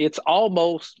it's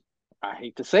almost, I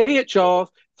hate to say it, Charles,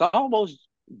 it's almost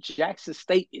Jackson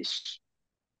State-ish.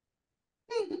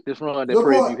 This run that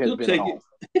Prairie View has been on.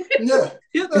 Yeah.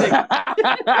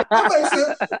 That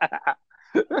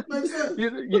makes sense.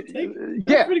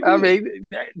 Yeah, I mean,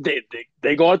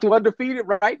 they're going through undefeated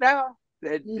right now.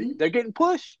 They're getting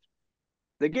pushed.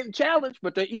 They're getting challenged,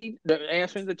 but they're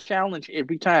answering the challenge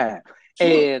every time.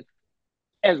 Sure. And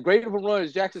as great of a run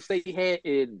as Jackson State had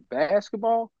in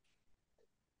basketball,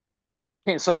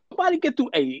 can somebody get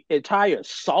through an entire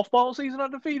softball season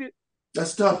undefeated?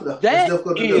 That's tough. That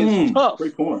is tough.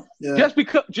 Great point. Yeah.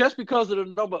 Just because of the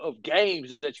number of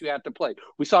games that you have to play.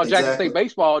 We saw Jackson State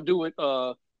baseball do it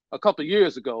a couple of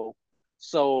years ago.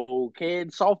 So can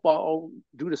softball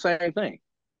do the same thing?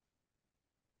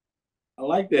 I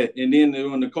like that. And then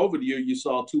during the COVID year, you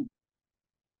saw 2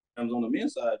 times on the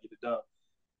men's side get it done.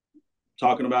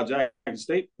 Talking about Jackson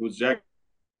State, it was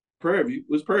Prairie View. It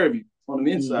was Prairie View on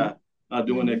the men's side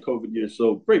during that COVID year.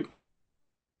 So great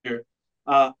year.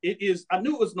 It is. I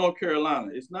knew it was North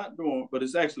Carolina. It's not Durham, but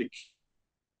it's actually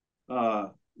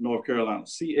North Carolina.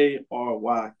 Cary.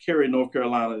 Cary, North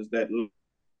Carolina is that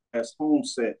last home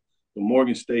set. The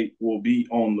Morgan State will be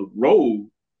on the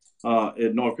road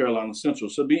at North Carolina Central.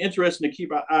 So it'll be interesting to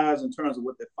keep our eyes in terms of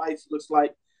what the fights looks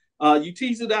like. You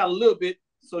teased it out a little bit,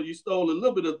 so you stole a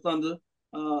little bit of thunder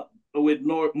with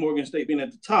Morgan State being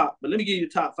at the top. But let me give you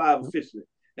the top 5 officially.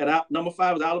 Number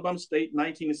 5 is Alabama State,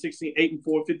 19-16,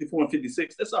 8-4, 54 and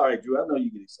 56. That's all right, Drew. I know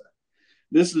you get excited.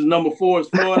 This is number 4 is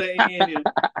Florida A&M,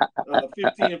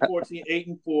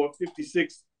 15-14, 8-4,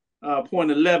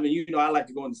 56.11. You know, I like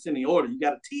to go in descending order. You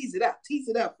got to tease it out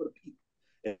for the people.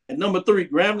 And number 3,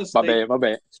 Grambling State. My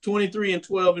bad. It's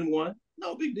 23-12-1.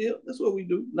 No big deal. That's what we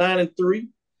do. 9-3,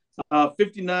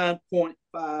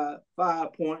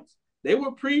 59.55 points. They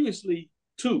were previously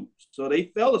 2, so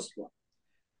they fell a slot.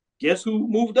 Guess who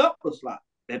moved up a slot?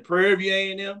 That Prairie View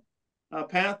A&M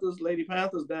Panthers, Lady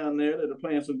Panthers down there that are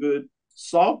playing some good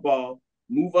softball,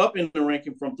 move up in the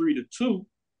ranking from 3 to 2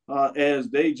 as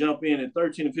they jump in at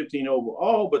 13-15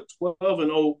 overall, but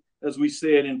 12-0, as we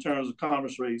said, in terms of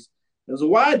conference race. There's a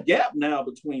wide gap now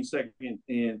between second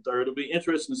and third. It'll be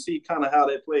interesting to see kind of how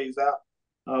that plays out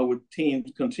with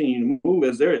teams continuing to move,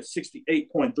 as they're at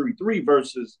 68.33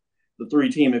 versus the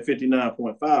 3 team at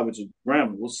 59.5, which is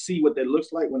Grambling. We'll see what that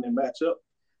looks like when they match up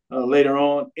later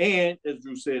on. And as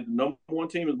Drew said, the number 1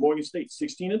 team is Morgan State,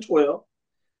 16-12,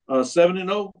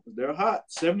 7-0. They're hot,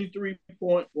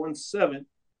 73.17,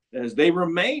 as they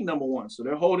remain number 1. So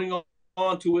they're holding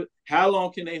on to it. How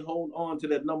long can they hold on to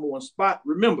that number 1 spot?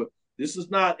 Remember, this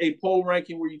is not a poll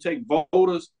ranking where you take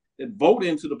voters that vote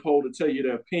into the poll to tell you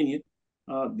their opinion.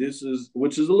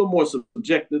 Which is a little more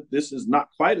subjective. This is not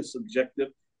quite as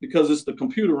subjective because it's the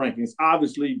computer rankings.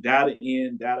 Obviously, data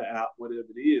in, data out, whatever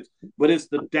it is. But it's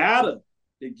the data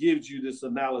that gives you this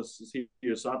analysis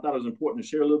here. So I thought it was important to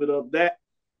share a little bit of that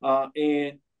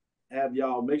and have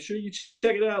y'all make sure you check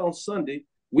it out on Sunday.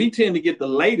 We tend to get the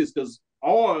latest because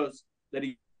ours that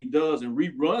he does and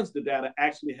reruns the data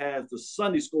actually has the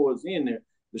Sunday scores in there.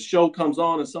 The show comes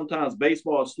on, and sometimes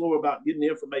baseball is slower about getting the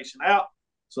information out.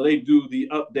 So they do the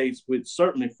updates with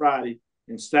certainly Friday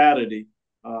and Saturday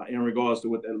in regards to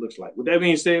what that looks like. With that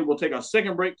being said, we'll take our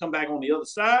second break, come back on the other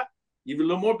side, give you a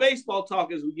little more baseball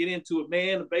talk as we get into it.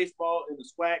 Man, the baseball in the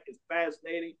SWAC is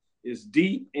fascinating. It's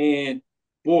deep. And,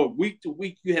 boy, week to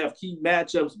week, you have key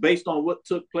matchups based on what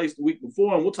took place the week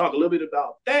before. And we'll talk a little bit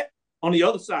about that on the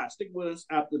other side. Stick with us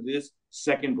after this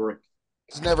second break.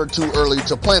 It's never too early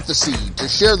to plant the seed, to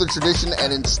share the tradition,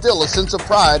 and instill a sense of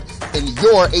pride in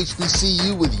your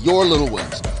HBCU with your little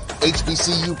ones.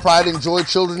 HBCU Pride and Joy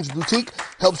Children's Boutique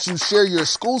helps you share your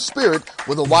school spirit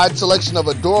with a wide selection of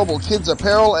adorable kids'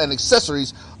 apparel and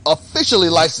accessories officially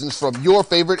licensed from your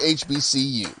favorite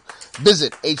HBCU.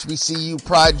 Visit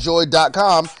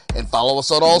hbcupridejoy.com and follow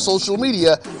us on all social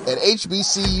media at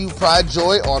HBCU Pride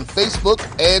Joy on Facebook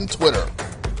and Twitter.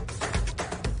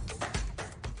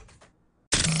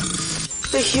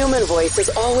 The human voice has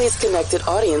always connected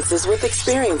audiences with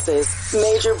experiences.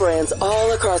 Major brands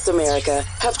all across America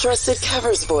have trusted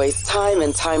Kever's voice time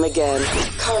and time again.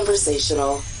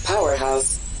 Conversational,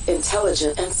 powerhouse,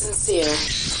 intelligent, and sincere.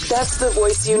 That's the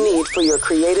voice you need for your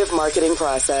creative marketing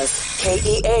process.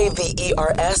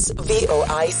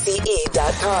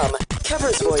 KEAVERSVOICE.com.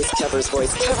 Kever's Voice, Kever's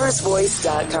Voice,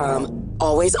 KeversVoice.com.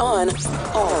 Always on,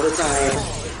 all the time.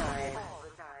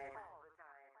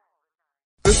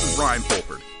 This is Brian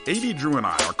Fulford. AD Drew and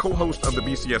I are co-hosts of the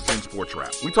BCSN Sports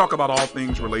Wrap. We talk about all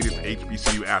things related to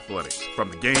HBCU athletics. From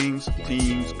the games,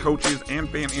 teams, coaches, and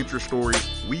fan interest stories,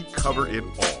 we cover it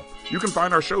all. You can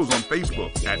find our shows on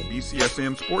Facebook at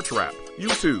BCSN Sports Wrap,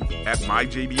 YouTube at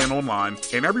MyJBN Online,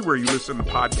 and everywhere you listen to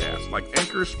podcasts like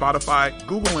Anchor, Spotify,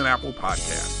 Google, and Apple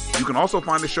Podcasts. You can also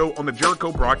find the show on the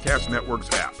Jericho Broadcast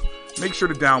Network's app. Make sure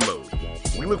to download.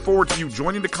 We look forward to you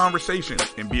joining the conversation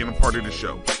and being a part of the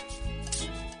show.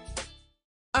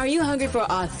 Are you hungry for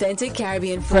authentic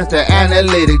Caribbean food? Press the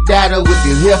analytic data with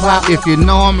your hip hop. If you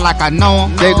know them like I know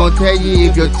them, they gon' tell you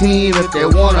if your team, if they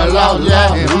wanna lose,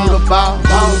 and who the ball.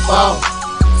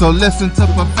 So listen to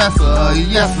Professor,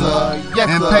 yes sir,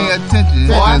 and pay attention,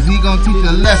 cause he gon' teach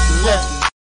a lesson.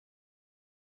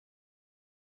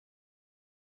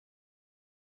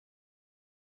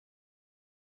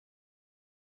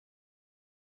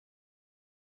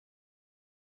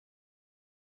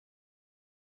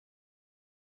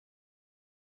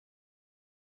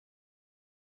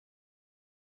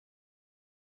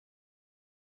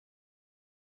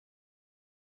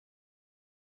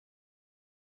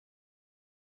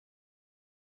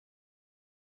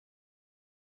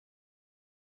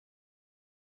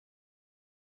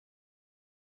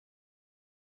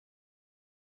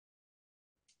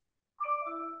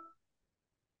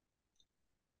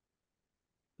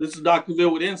 This is Dr.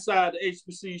 Cavil with Inside the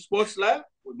HBCU Sports Lab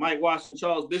with Mike Washington,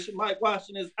 Charles Bishop. Mike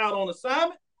Washington is out on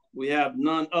assignment. We have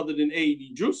none other than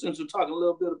AD Drew. Since we're talking a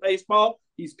little bit of baseball,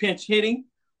 he's pinch hitting,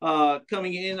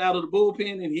 coming in out of the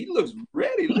bullpen, and he looks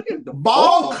ready. Look at the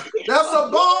ball. That's a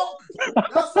ball.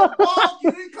 That's a ball.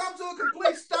 You didn't come to a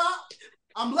complete stop.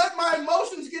 I'm letting my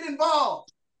emotions get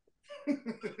involved.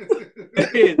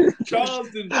 Hey,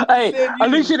 Charleston. Hey, at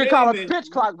least you didn't call a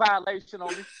pitch clock violation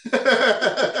on me.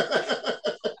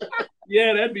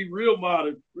 Yeah, that'd be real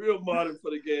modern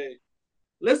for the game.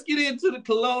 Let's get into the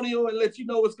Colonial and let you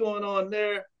know what's going on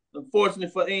there.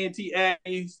 Unfortunately for A&T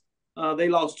Aggies, they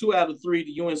lost 2 out of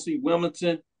 3 to UNC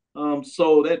Wilmington.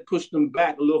 So that pushed them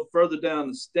back a little further down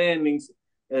the standings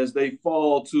as they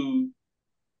fall to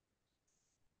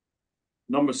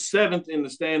number 7th in the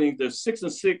standings. They're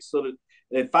 6-6, so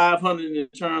they're 500 in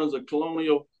terms of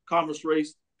Colonial Conference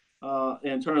race.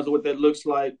 In terms of what that looks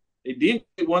like, they did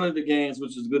get one of the games,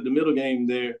 which is good. The middle game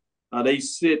there, they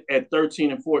sit at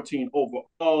 13-14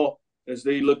 overall as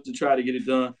they look to try to get it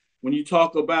done. When you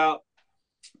talk about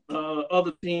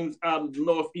other teams out of the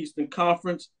Northeastern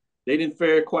Conference, they didn't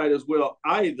fare quite as well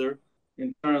either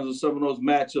in terms of some of those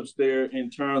matchups there. In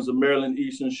terms of Maryland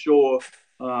Eastern Shore,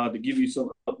 to give you some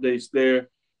updates there,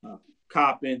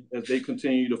 Coppin as they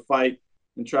continue to fight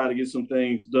and try to get some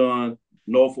things done.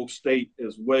 Norfolk State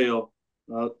as well,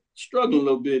 struggling a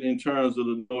little bit in terms of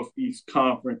the Northeast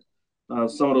Conference.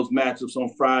 Some of those matchups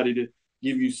on Friday to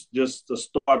give you just the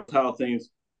start of how things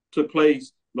took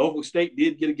place. Norfolk State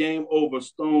did get a game over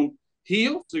Stone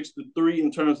Hill, 6-3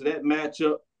 in terms of that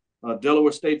matchup.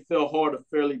 Delaware State fell hard to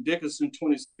Fairleigh Dickinson,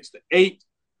 26-8.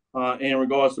 In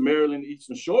regards to Maryland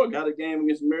Eastern Shore, got a game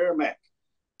against Merrimack,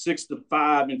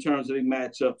 6-5 in terms of the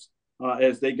matchups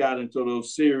as they got into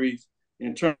those series.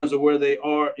 In terms of where they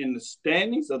are in the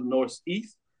standings of the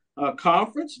Northeast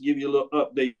Conference, give you a little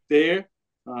update there.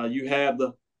 You have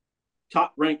the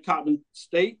top-ranked Coppin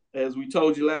State. As we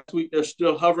told you last week, they're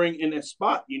still hovering in that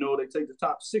spot. You know, they take the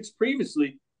top 6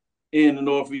 previously in the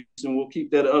Northeast, and we'll keep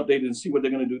that updated and see what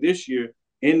they're going to do this year.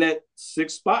 In that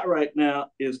 6th spot right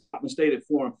now is Coppin State at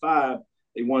 4-5.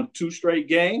 They won 2 straight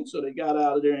games, so they got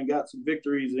out of there and got some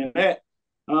victories in that.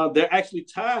 They're actually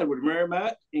tied with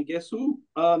Merrimack, and guess who?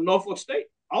 Norfolk State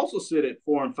also sit at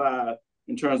 4-5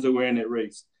 in terms of we're in that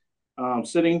race.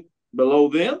 Sitting below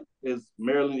them is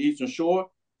Maryland Eastern Shore,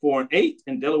 4-8,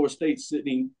 and Delaware State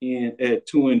sitting in at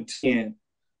 2-10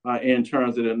 in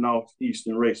terms of the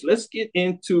Northeastern race. Let's get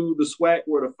into the SWAC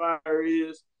where the fire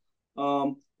is.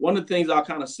 One of the things I'll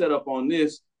kind of set up on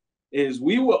this is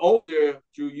we were over there,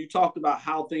 Drew. You talked about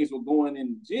how things were going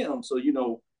in the gym. So, you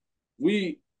know,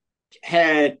 we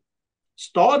had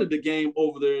started the game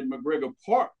over there in McGregor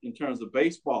Park in terms of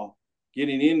baseball,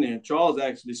 getting in there. Charles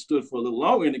actually stood for a little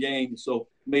longer in the game, so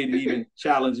made it even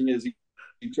challenging as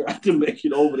he tried to make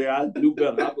it over there. I knew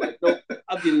better. I'm like, nope,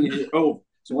 I'm getting here over.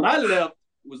 So when I left,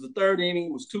 it was the 3rd inning,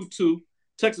 it was 2-2.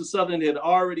 Texas Southern had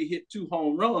already hit 2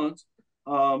 home runs,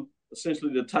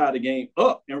 essentially to tie the game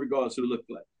up in regards to the look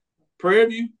like. Prairie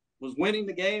View was winning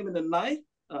the game in the 9th,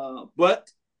 but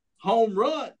home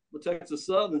run for Texas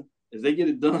Southern as they get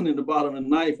it done in the bottom of the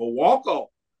 9th, a walk-off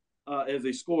as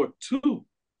they scored 2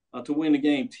 to win the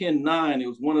game 10-9. It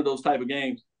was one of those type of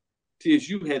games.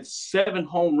 TSU had 7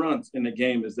 home runs in the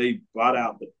game as they brought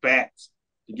out the bats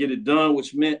to get it done,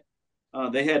 which meant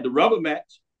they had the rubber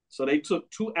match. So they took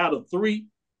 2 out of 3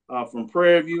 from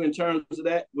Prairie View in terms of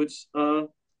that, which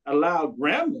allowed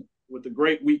Grambling with a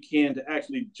great weekend to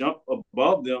actually jump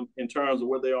above them in terms of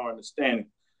where they are in the standing.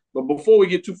 But before we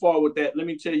get too far with that, let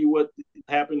me tell you what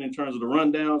happened in terms of the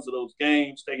rundowns of those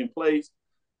games taking place.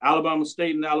 Alabama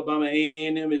State and Alabama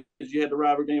A&M, as you had the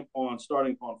rivalry game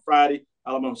starting on Friday.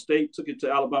 Alabama State took it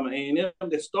to Alabama A&M.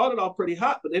 They started off pretty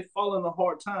hot, but they've fallen on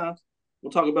hard times.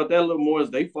 We'll talk about that a little more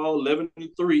as they fall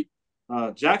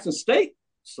 11-3. Jackson State,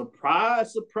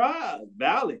 surprise,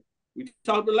 Valley. We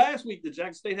talked about last week that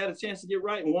Jackson State had a chance to get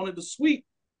right and wanted to sweep.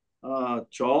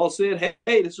 Charles said,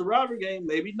 hey, this is a rivalry game,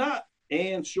 maybe not.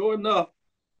 And sure enough,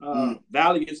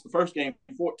 Valley gets the first game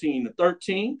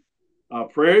 14-13.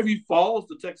 Prairie View falls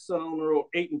to Texas Southern on the road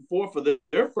 8-4 for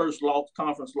their first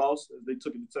conference loss as they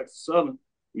took it to Texas Southern.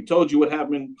 We told you what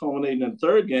happened culminating in the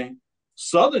 3rd game.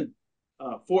 Southern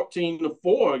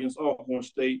 14-4 against Alcorn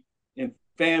State, and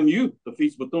FAMU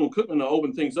defeats Bethune-Cookman to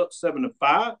open things up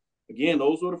 7-5. Again,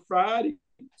 those were the Friday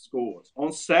scores.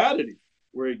 On Saturday,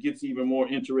 where it gets even more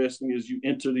interesting as you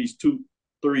enter these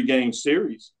 2-3 game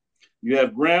series. You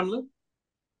have Grambling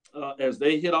as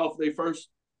they hit off their first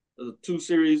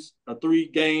 3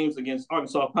 games against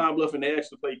Arkansas Pine Bluff, and they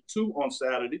actually played 2 on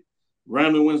Saturday.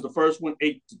 Grambling wins the first one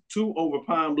 8-2 over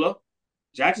Pine Bluff.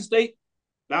 Jackson State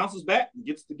bounces back and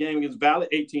gets the game against Valley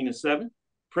 18-7.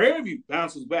 Prairie View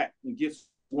bounces back and gets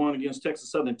one against Texas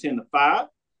Southern 10-5.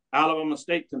 Alabama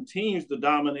State continues to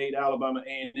dominate Alabama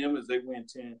A&M as they win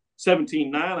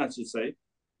 17-9, I should say.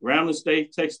 Grambling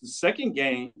State takes the second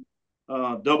game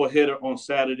doubleheader on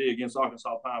Saturday against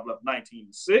Arkansas Pine Bluff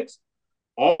 19-6.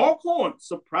 Alcorn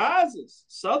surprises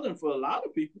Southern for a lot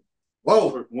of people.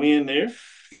 Whoa. Win there,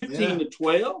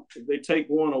 15-12. If they take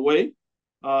one away.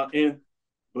 And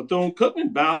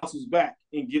Bethune-Cookman bounces back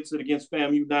and gets it against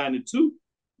FAMU 9-2,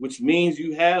 which means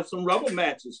you have some rubber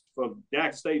matches for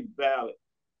Jackson State Valley.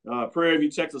 Prairie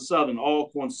View, Texas Southern,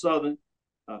 Alcorn Southern,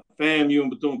 FAMU and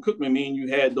Bethune-Cookman mean you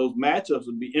had those matchups.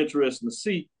 It'd be interesting to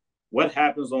see what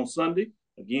happens on Sunday.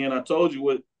 Again, I told you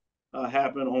what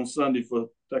happened on Sunday for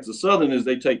Texas Southern is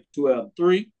they take 2 out of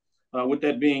 3. With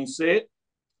that being said,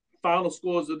 final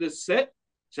scores of this set,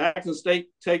 Jackson State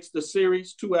takes the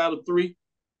series 2 out of 3,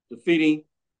 defeating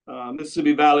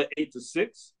Mississippi Valley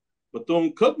 8-6.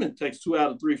 Bethune-Cookman takes 2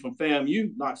 out of 3 from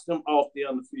FAMU, knocks them off the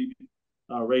undefeated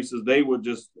races. They were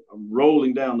just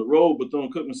rolling down the road.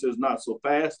 Bethune-Cookman says not so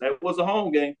fast. That was a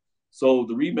home game, so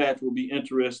the rematch will be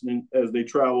interesting as they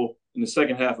travel in the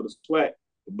second half of the SWAC.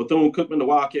 Bethune-Cookman, the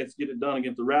Wildcats get it done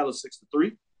against the Rattlers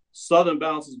 6-3. Southern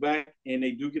bounces back, and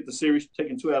they do get the series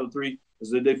taking 2 out of 3 as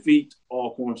they defeat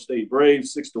Alcorn State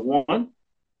Braves 6-1.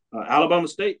 Alabama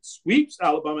State sweeps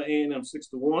Alabama A&M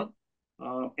 6-1,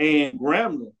 and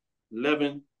Grambling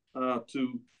 11-1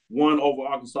 over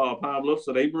Arkansas Pine Bluff.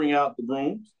 So they bring out the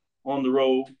brooms on the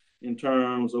road in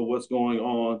terms of what's going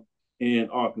on in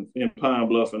Pine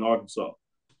Bluff and Arkansas.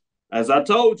 As I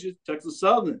told you, Texas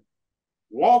Southern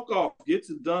walk-off gets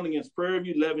it done against Prairie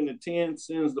View 11-10,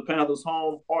 sends the Panthers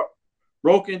home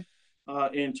heartbroken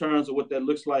in terms of what that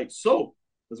looks like. So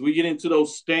as we get into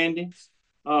those standings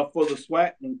for the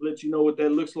SWAC and let you know what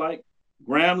that looks like,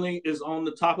 Grambling is on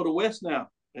the top of the West now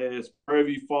as Prairie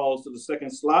View falls to the second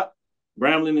slot.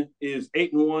 Grambling is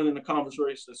 8-1 in the conference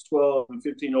race. That's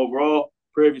 12-15 overall.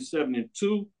 Prairie View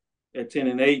 7-2 at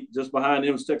 10-8. Just behind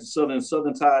them is Texas Southern.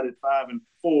 Southern tied at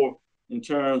 5-4 in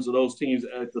terms of those teams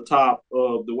at the top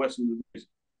of the Western Division.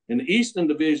 In the Eastern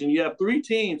Division, you have 3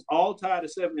 teams all tied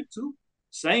at 7-2.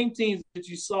 Same teams that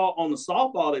you saw on the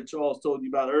softball that Charles told you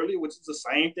about earlier, which is the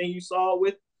same thing you saw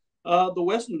with the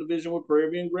Western Division with Prairie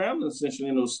View and Grambling. Essentially,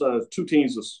 in those 2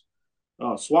 teams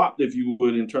are swapped, if you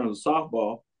would, in terms of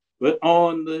softball. But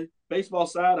on the baseball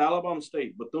side, Alabama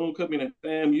State, Bethune-Cookman, and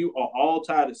FAMU are all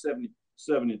tied at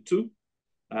 7-2.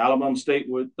 Alabama State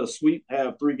with a sweep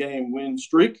have 3-game win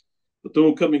streak.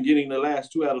 Bethune-Cookman getting the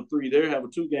last 2 out of 3 there, have a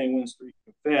 2-game win streak.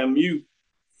 FAMU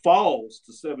falls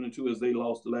to 7-2 as they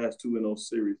lost the last 2 in those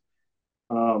series.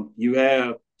 You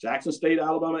have Jackson State,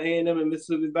 Alabama A&M, and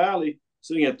Mississippi Valley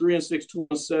sitting at 3-6,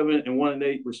 2-7, and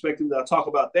 1-8 respectively. I'll talk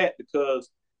about that because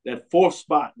that 4th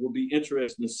spot will be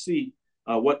interesting to see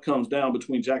what comes down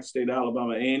between Jackson State and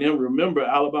Alabama A&M. Remember,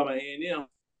 Alabama A&M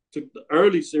took the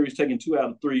early series, taking 2 out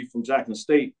of 3 from Jackson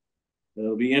State.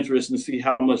 It'll be interesting to see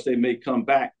how much they may come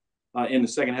back in the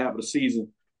second half of the season.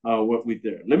 What we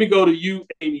there. Let me go to you,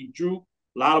 A.D. Drew.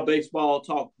 A lot of baseball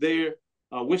talk there.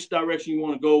 Which direction you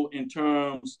want to go in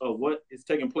terms of what is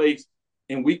taking place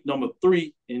in week number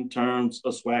 3 in terms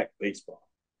of SWAC baseball?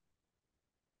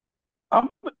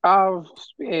 I'll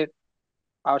spend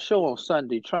our show on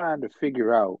Sunday trying to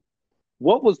figure out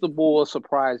what was the more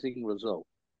surprising result.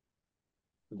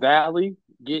 Valley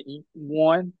getting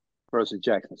 1 versus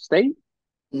Jackson State,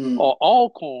 or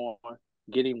Alcorn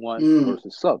getting 1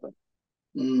 versus Southern.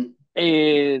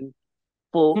 And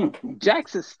for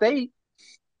Jackson State,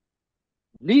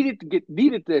 needed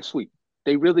that sweep.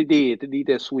 They really did to need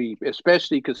that sweep,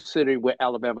 especially considering what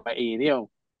Alabama A&M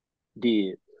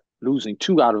did, losing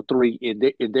 2 out of 3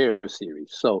 in their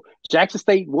series. So Jackson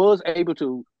State was able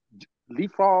to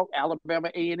leapfrog Alabama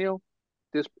A&M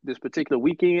this particular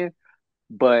weekend,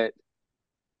 but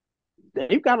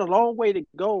they've got a long way to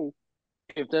go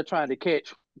if they're trying to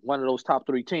catch one of those top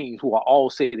 3 teams who are all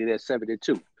sitting at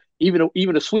 7-2.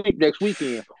 Even a sweep next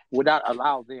weekend would not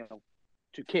allow them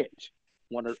to catch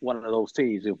one of those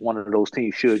teams if one of those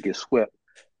teams should get swept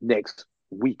next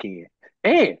weekend.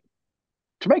 And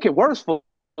to make it worse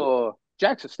for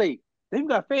Jackson State, they've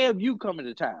got FAMU coming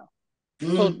to town.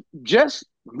 So just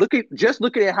looking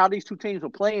at how these 2 teams are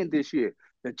playing this year,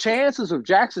 the chances of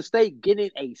Jackson State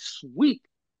getting a sweep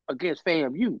against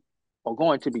FAMU are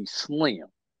going to be slim.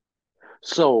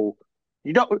 So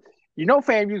you know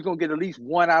FAMU is going to get at least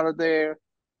 1 out of there.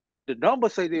 The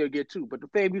numbers say they'll get 2, but the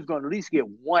FAMU is going to at least get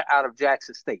 1 out of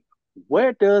Jackson State.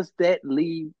 Where does that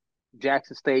leave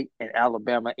Jackson State and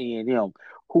Alabama A&M,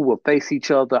 who will face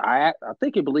each other? I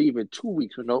believe in 2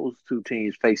 weeks when those 2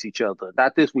 teams face each other.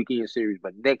 Not this weekend series,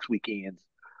 but next weekend's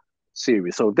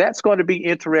series. So that's going to be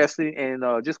interesting.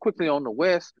 And just quickly on the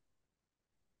West,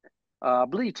 I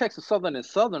believe Texas Southern and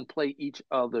Southern play each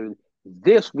other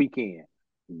this weekend.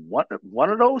 One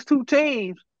of those 2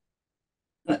 teams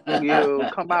will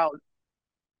come out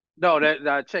No,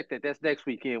 check that. That's next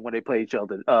weekend when they play each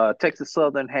other. Texas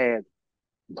Southern had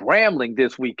Grambling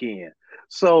this weekend.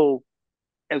 So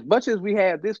as much as we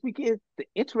have this weekend, the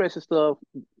interesting stuff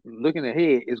looking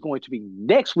ahead is going to be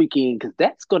next weekend, because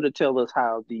that's going to tell us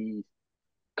how the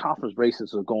conference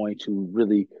races are going to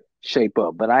really shape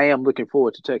up. But I am looking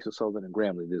forward to Texas Southern and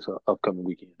Grambling this upcoming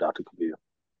weekend, Dr. Cavil.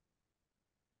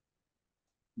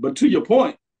 But to your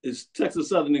point, it's Texas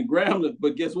Southern and Grambling,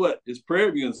 but guess what? It's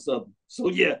Prairie View and Southern. So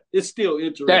yeah, it's still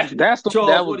interesting. Charles,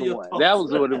 that was the one. That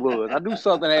was what it was. I knew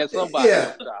Southern had somebody.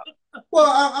 Yeah. Well,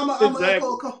 I'm exactly.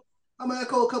 gonna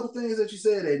echo a couple things that you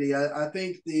said, AD. I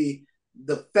think the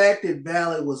fact that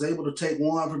Valley was able to take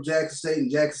one from Jackson State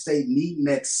and Jackson State needing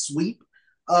that sweep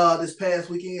this past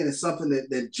weekend is something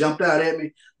that jumped out at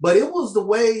me. But it was the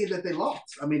way that they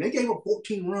lost. I mean, they gave up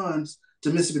 14 runs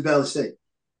to Mississippi Valley State.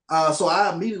 So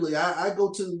I immediately I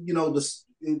go to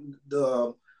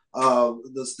the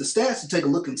stats to take a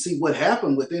look and see what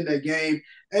happened within that game.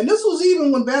 And this was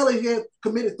even when Valley had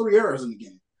committed 3 errors in the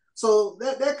game. So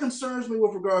that concerns me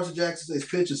with regards to Jackson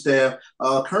State's pitching staff.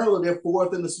 Currently, they're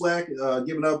 4th in the SWAC,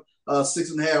 giving up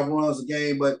 6.5 runs a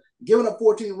game, but giving up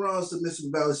 14 runs to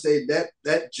Mississippi Valley State,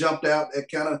 that jumped out. That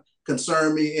kind of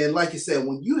concerned me. And like you said,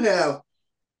 when you have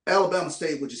Alabama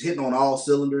State, which is hitting on all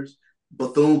cylinders,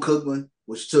 Bethune-Cookman,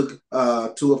 which took 2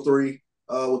 of 3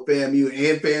 with FAMU,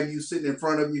 and FAMU sitting in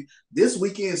front of you. This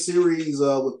weekend series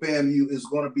with FAMU is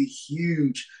going to be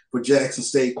huge for Jackson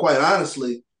State. Quite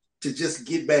honestly, to just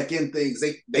get back in things,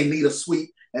 they need a sweep,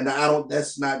 and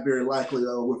that's not very likely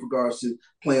with regards to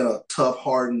playing a tough,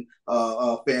 hardened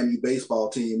FAMU baseball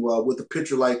team with a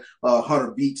pitcher like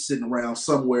Hunter Beach sitting around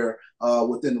somewhere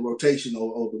within the rotation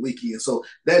over the weekend. So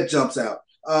that jumps out.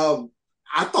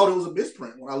 I thought it was a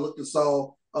misprint when I looked and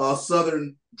saw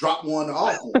Southern drop one to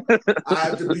Alcorn.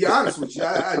 To be honest with you,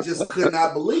 I just could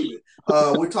not believe it.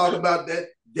 We're talking about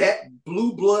that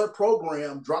blue blood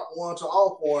program dropped one to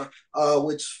Alcorn,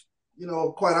 which,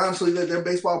 quite honestly, their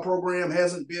baseball program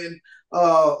hasn't been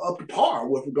up to par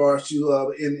with regards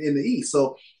to in the East.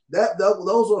 So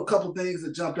those were a couple of things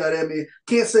that jumped out at me.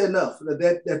 Can't say enough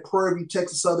that Prairie View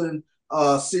Texas Southern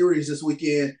series this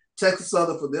weekend. Texas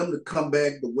Southern, for them to come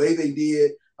back the way they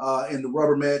did in the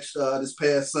rubber match this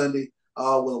past Sunday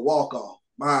with a walk-off.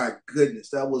 My goodness,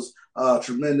 that was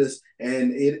tremendous,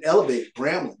 and it elevated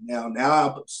Grambling.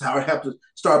 Now I have to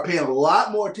start paying a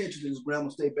lot more attention to this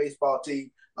Grambling State baseball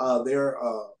team. They're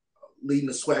leading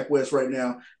the SWAC West right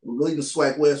now. We're leading the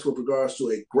SWAC West with regards to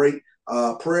a great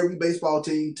Prairie View baseball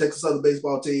team, Texas Southern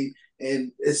baseball team,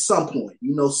 and at some point,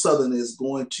 Southern is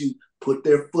going to put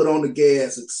their foot on the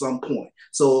gas at some point.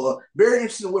 So very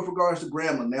interesting with regards to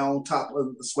Grambling now on top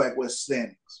of the SWAC West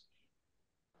standings.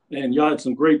 And y'all had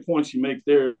some great points you make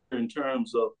there in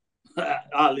terms of,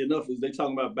 oddly enough, as they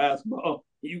talking about basketball,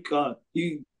 UConn,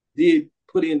 you did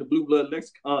put in the blue blood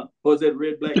lexicon, or is that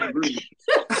red, black, and green?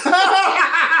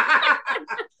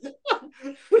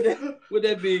 With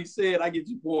that being said, I get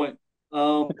your point.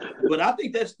 But I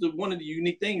think that's one of the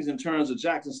unique things in terms of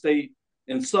Jackson State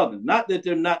and Southern. Not that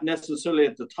they're not necessarily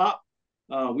at the top.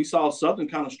 We saw Southern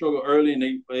kind of struggle early and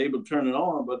they were able to turn it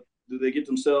on, but do they get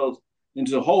themselves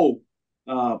into the hole?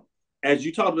 As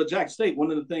you talked about Jackson State,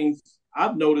 one of the things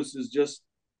I've noticed is just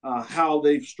how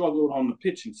they've struggled on the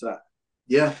pitching side.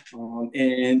 Yeah.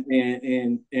 And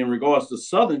in regards to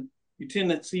Southern, you tend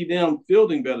to see them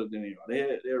fielding better than they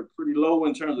are. They're pretty low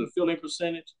in terms of fielding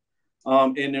percentage,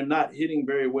 and they're not hitting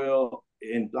very well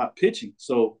and not pitching.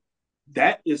 So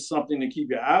that is something to keep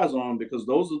your eyes on, because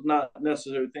those are not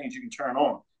necessarily things you can turn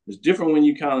on. It's different when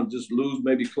you kind of just lose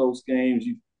maybe close games,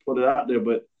 you put it out there,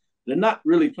 but they're not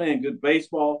really playing good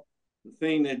baseball. The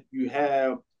thing that you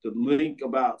have to link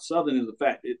about Southern is the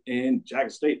fact that in Jackson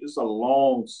State, this is a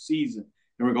long season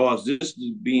in regards to this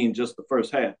being just the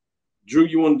first half. Drew,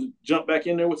 you want to jump back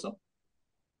in there with something?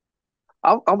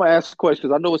 I'm going to ask a question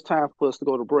because I know it's time for us to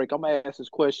go to break. I'm going to ask this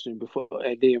question before,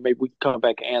 and then maybe we can come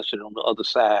back and answer it on the other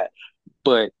side.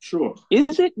 But sure,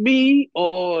 is it me,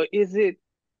 or is it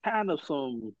kind of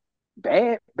some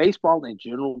bad baseball in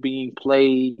general being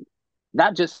played,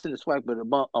 not just in the SWAC, but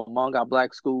among our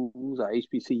black schools, our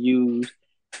HBCUs?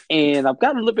 And I've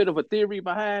got a little bit of a theory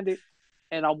behind it.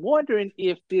 And I'm wondering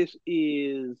if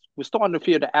we're starting to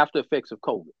feel the after effects of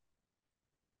COVID.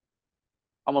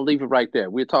 I'm gonna leave it right there.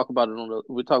 We'll talk about it on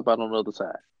the other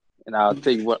side, and I'll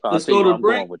tell you what. Let's go to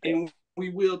break, and we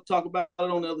will talk about it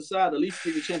on the other side. At least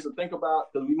give you a chance to think about,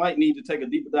 because we might need to take a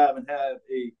deeper dive and have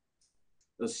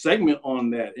a segment on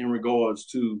that in regards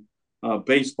to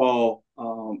baseball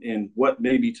and what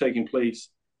may be taking place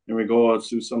in regards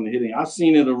to some of the hitting. I've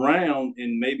seen it around,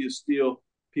 and maybe it's still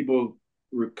people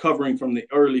recovering from the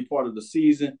early part of the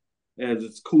season as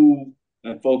it's cool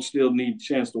and folks still need a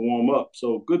chance to warm up.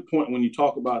 So good point when you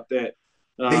talk about that.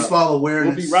 Baseball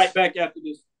awareness. We'll be right back after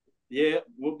this. Yeah,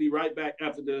 we'll be right back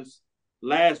after this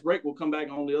last break. We'll come back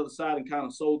on the other side and kind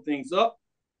of sew things up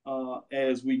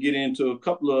as we get into a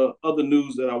couple of other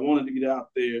news that I wanted to get out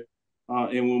there.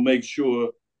 And we'll make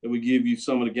sure that we give you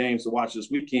some of the games to watch this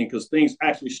weekend because things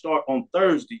actually start on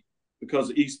Thursday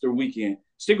because of Easter weekend.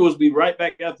 Stick with us. Be right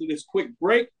back after this quick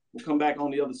break. We'll come back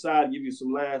on the other side and give you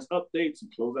some last updates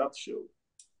and close out the show.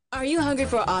 Are you hungry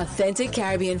for authentic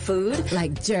Caribbean food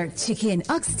like jerk chicken,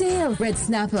 oxtail, red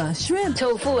snapper, shrimp,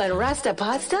 tofu, and rasta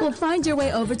pasta? Well, find your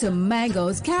way over to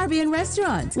Mango's Caribbean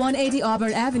Restaurant, 180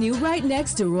 Auburn Avenue, right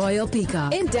next to Royal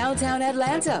Peacock in downtown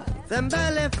Atlanta. Them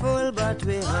belly full, but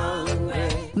we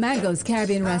hungry. Mango's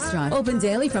Caribbean Restaurant, open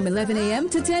daily from 11 a.m.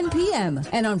 to 10 p.m.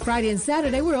 And on Friday and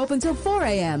Saturday, we're open till 4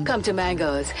 a.m. Come to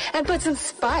Mango's and put some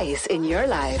spice in your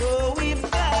life. So we've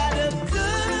got a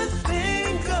good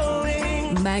thing going.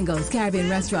 Mango's Caribbean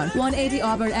Restaurant, 180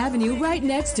 Auburn Avenue, right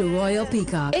next to Royal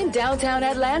Peacock in downtown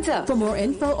Atlanta. For more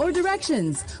info or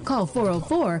directions, call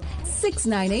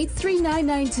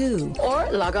 404-698-3992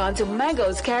 or log on to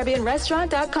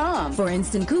mangoscaribbeanrestaurant.com. For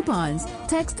instant coupons,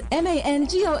 text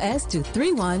MANGOS to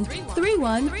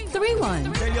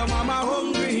 313131. Tell your mama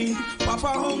hungry, papa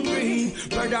hungry,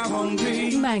 brother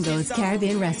hungry. Mango's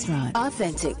Caribbean Restaurant,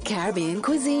 authentic Caribbean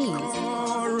cuisine.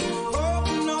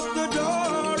 Open up the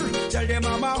door, tell your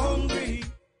mama hungry.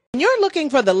 You're looking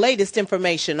for the latest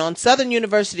information on Southern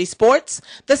University sports,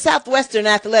 the Southwestern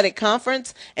Athletic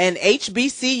Conference, and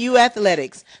HBCU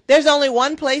athletics. There's only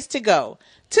one place to go.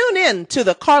 Tune in to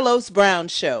the Carlos Brown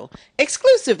Show,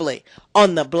 exclusively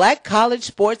on the Black College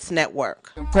Sports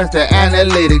Network. Press the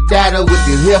analytic data with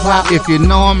your hip-hop. If you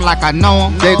know them like I know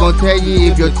them, they gon' tell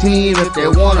you if your team, if they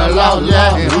want to lose,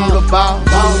 and who the ball.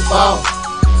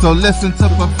 So listen to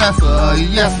Professor,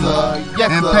 yes sir,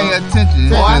 and pay attention,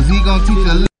 because he gon' teach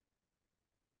a.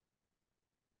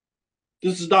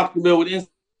 This is Dr. Bill with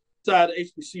Inside the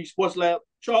HBCU Sports Lab.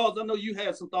 Charles, I know you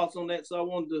had some thoughts on that, so I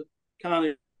wanted to kind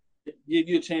of give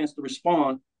you a chance to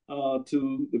respond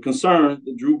to the concern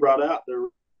that Drew brought out there,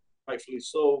 rightfully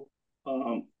so.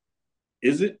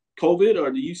 Is it COVID,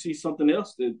 or do you see something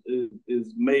else that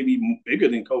is maybe bigger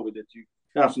than COVID that you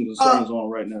have some concerns on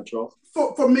right now, Charles?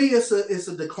 For me, it's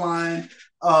a decline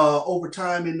over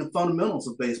time in the fundamentals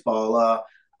of baseball.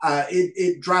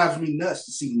 It drives me nuts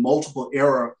to see multiple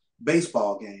era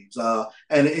baseball games.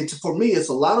 And for me, it's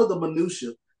a lot of the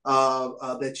minutia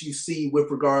that you see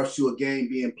with regards to a game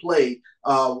being played,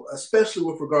 especially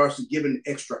with regards to giving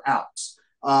extra outs.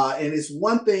 And it's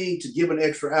one thing to give an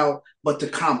extra out, but to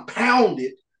compound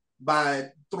it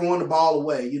by throwing the ball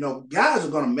away. You know, guys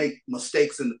are going to make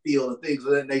mistakes in the field and things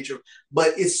of that nature,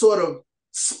 but it's sort of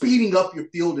speeding up your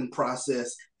fielding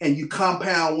process, and you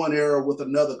compound one error with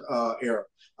another error.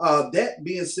 That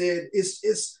being said,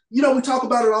 it's we talk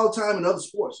about it all the time in other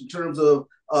sports in terms of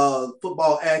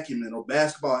football acumen or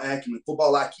basketball acumen,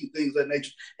 football IQ, things of that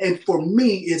nature. And for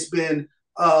me, it's been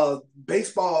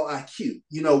baseball IQ.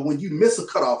 You know, when you miss a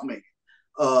cutoff man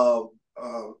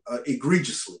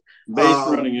egregiously. Base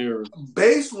running errors.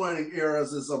 Base running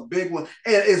errors is a big one.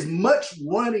 And as much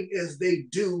running as they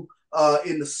do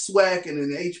in the SWAC and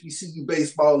in the HBCU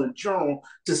baseball in general,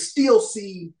 to still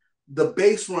see the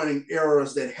base running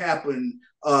errors that happen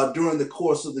during the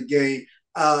course of the game,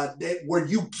 where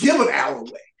you give an out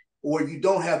away or you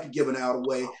don't have to give an out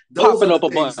away. Those Popping are up the a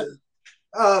things bunch.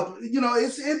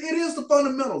 it is the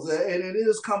fundamentals, and it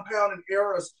is compounding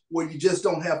errors where you just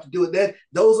don't have to do it.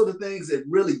 Those are the things that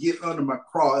really get under my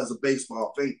craw as a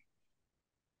baseball fan.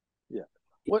 Yeah,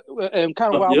 and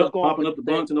kind of why I was going popping up the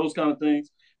bunch and those kind of things.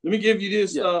 Let me give you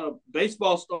this.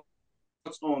 Baseball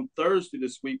starts on Thursday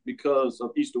this week because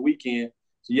of Easter weekend.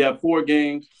 So you have 4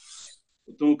 games: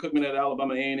 Bethune-Cookman at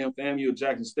Alabama A&M, FAMU at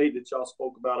Jackson State that y'all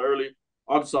spoke about earlier,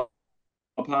 Arkansas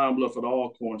Pine Bluff at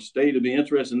Alcorn State. It'll be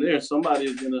interesting there. Somebody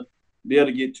is going to be able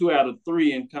to get 2 out of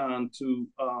 3 and kind to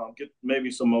get maybe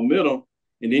some momentum.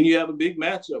 And then you have a big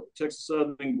matchup, Texas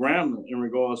Southern and Grambling, in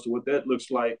regards to what that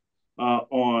looks like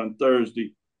on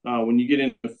Thursday. When you get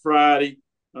into Friday,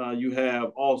 you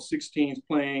have all 6 teams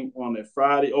playing on that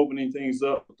Friday, opening things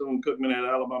up. Bethune-Cookman at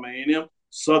Alabama A&M,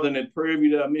 Southern at Prairie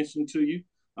View that I mentioned to you,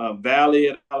 Valley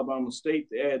at Alabama State.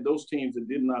 They add those teams that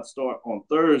did not start on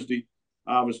Thursday.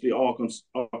 Obviously, Arkansas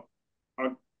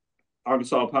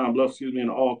Pine Bluff, and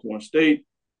Alcorn State,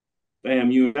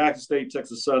 FAMU, Jackson State,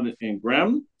 Texas Southern, and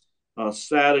Grambling.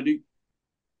 Saturday,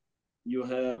 you'll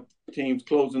have teams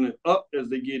closing it up as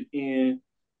they get in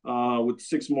with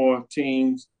 6 more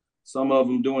teams. Some of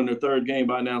them doing their 3rd game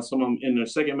by now, some of them in their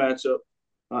 2nd matchup.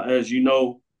 As you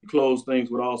know, close things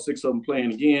with all 6 of them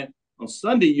playing again On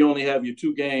Sunday, you only have your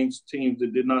two teams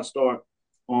that did not start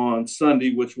on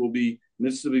Sunday, which will be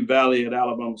Mississippi Valley at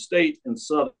Alabama State and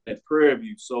Southern at Prairie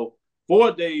View. So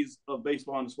 4 days of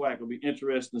baseball in the SWAC will be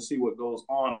interesting to see what goes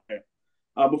on there.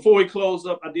 Before we close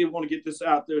up, I did want to get this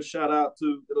out there. Shout out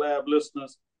to the lab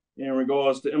listeners in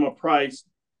regards to Emma Price,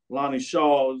 Lonnie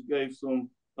Shaw, gave some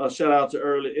shout out to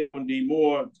early Edwin D.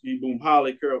 Moore, G. Boom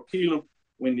Holly, Carol Keelam,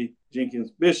 Wendy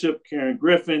Jenkins Bishop, Karen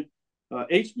Griffin,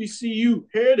 HBCU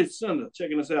Heritage Center,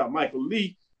 checking us out. Michael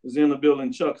Lee is in the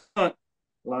building, Chuck Hunt,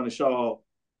 Lonnie Shaw,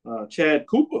 Chad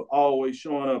Cooper, always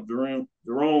showing up,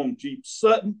 Jerome Jeep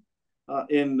Sutton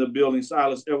in the building,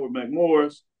 Silas Edward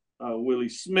McMorris, Willie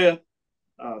Smith.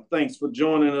 Thanks for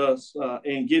joining us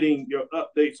and getting your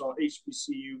updates on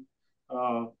HBCU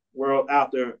world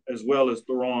out there, as well as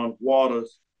Theron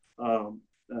Waters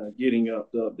getting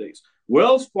up the updates.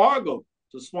 Wells Fargo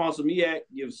to sponsor MEAC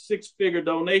gives 6-figure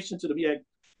donation to the MEAC,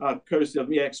 courtesy of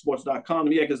MEACsports.com.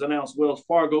 The MEAC has announced Wells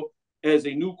Fargo as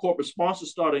a new corporate sponsor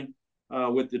starting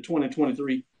with the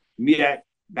 2023 MEAC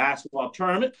basketball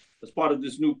tournament. As part of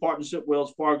this new partnership,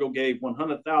 Wells Fargo gave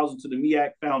 $100,000 to the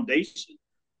MEAC Foundation.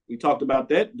 We talked about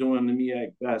that during the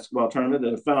MEAC basketball tournament,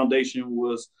 that the foundation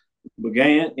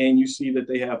began, and you see that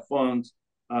they have funds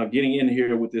getting in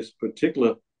here with this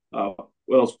particular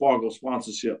Wells Fargo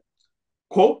sponsorship.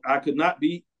 Quote, I could not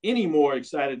be any more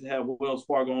excited to have Wells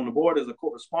Fargo on the board as a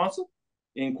corporate sponsor,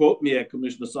 end quote. MEAC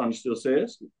Commissioner Sonny still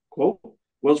says, quote,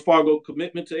 Wells Fargo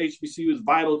commitment to HBCU is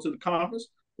vital to the conference,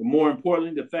 but more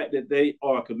importantly, the fact that they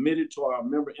are committed to our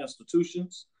member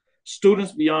institutions,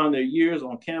 students beyond their years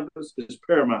on campus is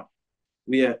paramount.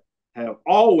 We have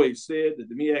always said that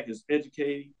the MEAC is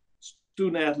educating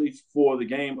student athletes for the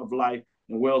game of life,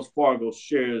 and Wells Fargo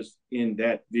shares in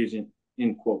that vision,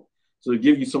 end quote. So to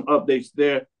give you some updates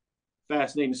there,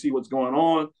 fascinating to see what's going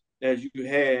on. As you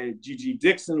had Gigi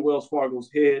Dixon, Wells Fargo's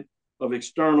head of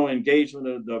external engagement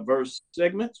of diverse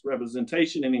segments,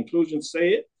 representation, and inclusion,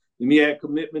 said the MEAC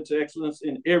commitment to excellence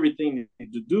in everything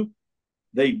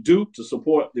they do to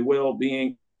support the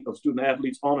well-being of student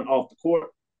athletes on and off the court.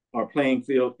 Our playing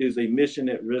field is a mission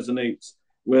that resonates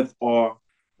with our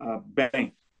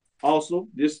bank. Also,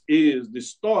 this is the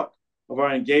start of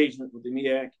our engagement with the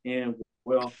MEAC, and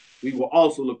well, we will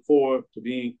also look forward to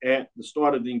being at the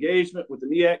start of the engagement with the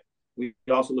MEAC. We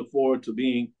also look forward to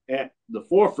being at the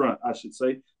forefront, I should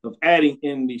say, of adding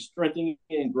in the strengthening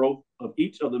and growth of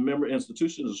each of the member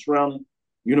institutions of surrounding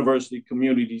university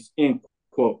communities, end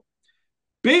quote.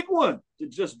 Big one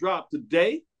that just dropped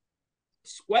today,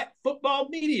 SWAC Football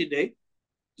Media Day,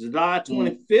 July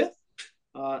 25th.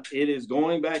 It is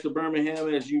going back to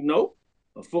Birmingham, as you know,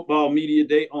 a Football Media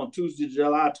Day on Tuesday,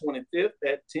 July 25th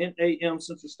at 10 a.m.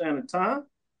 Central Standard Time.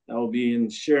 That will be in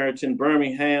Sheraton,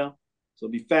 Birmingham. So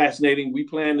it'll be fascinating. We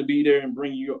plan to be there and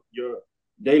bring you your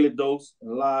daily dose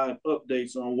and live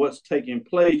updates on what's taking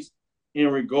place in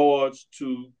regards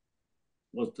to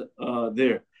what's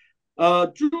there.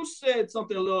 Drew said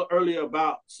something a little earlier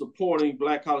about supporting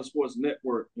Black College Sports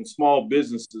Network and small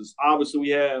businesses. Obviously,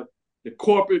 we have the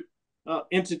corporate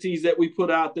entities that we put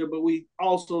out there, but we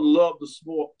also love to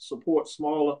support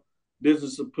smaller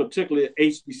businesses, particularly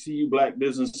HBCU Black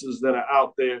businesses that are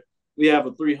out there. We have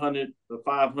a 300 to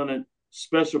 500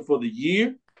 special for the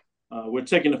year. We're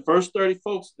taking the first 30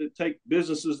 folks that take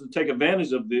businesses to take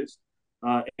advantage of this,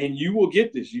 and you will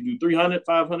get this. You do 300,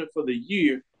 500 for the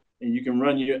year, and you can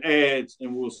run your ads,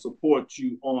 and we'll support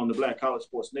you on the Black College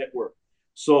Sports Network.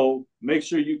 So make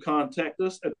sure you contact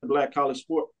us at the Black College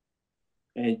Sports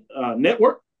and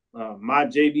Network, my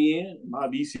JBN, my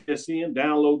BCSN.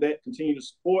 Download that, continue to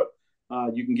support.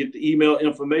 You can get the email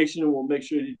information, and we'll make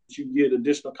sure that you get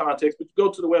additional context. But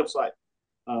go to the website,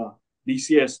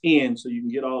 BCSN, so you can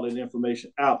get all that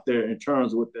information out there in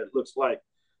terms of what that looks like.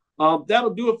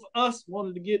 That'll do it for us.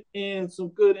 Wanted to get in some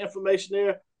good information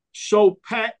there. Show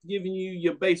packed, giving you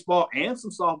your baseball and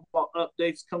some softball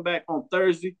updates. Come back on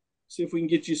Thursday. See if we can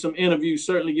get you some interviews.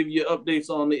 Certainly give you updates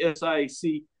on the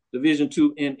SIAC Division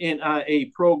II and NIA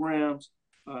programs.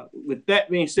 With that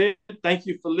being said, thank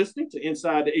you for listening to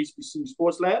Inside the HBCU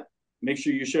Sports Lab. Make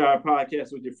sure you share our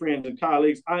podcast with your friends and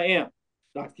colleagues. I am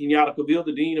Dr. Kenyatta Cavil,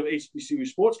 the Dean of HBCU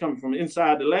Sports, coming from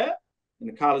inside the lab in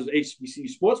the College of HBCU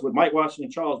Sports with Mike Washington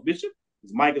and Charles Bishop.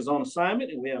 Mike is on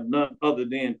assignment, and we have none other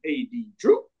than A.D.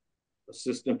 Drew,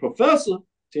 Assistant Professor,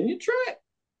 tenure track.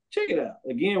 Check it out.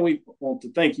 Again, we want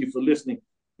to thank you for listening.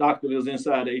 Dr. Cavil's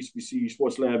Inside the HBCU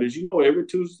Sports Lab. As you know, every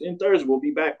Tuesday and Thursday, we'll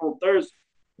be back on Thursday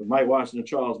with Mike Washington and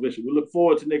Charles Bishop. We look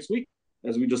forward to next week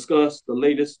as we discuss the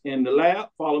latest in the lab.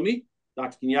 Follow me,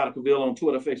 Dr. Kenyatta Cavil, on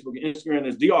Twitter, Facebook, and Instagram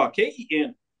as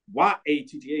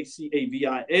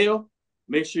DrKenyattacavil.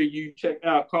 Make sure you check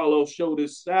out Carlos' show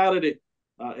this Saturday,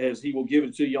 as he will give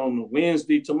it to you on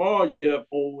Wednesday. Tomorrow, you have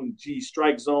O&G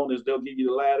Strike Zone, as they'll give you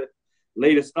the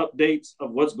latest updates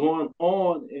of what's going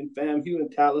on in FAMU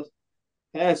and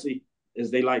Tallahassee,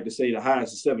 as they like to say, the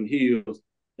highest of 7 hills.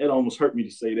 That almost hurt me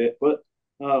to say that, but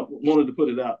wanted to put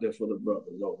it out there for the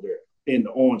brothers over there in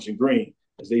the orange and green,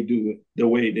 as they do it the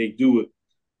way they do it.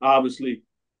 Obviously,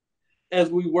 as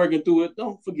we working through it,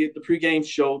 don't forget the pregame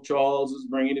show. Charles is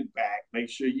bringing it back. Make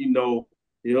sure you know.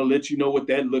 It'll let you know what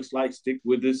that looks like. Stick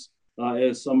with us.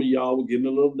 As some of y'all were getting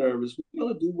a little nervous, we're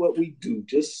going to do what we do.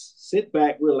 Just sit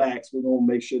back, relax. We're going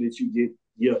to make sure that you get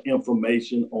your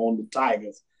information on the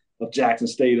Tigers of Jackson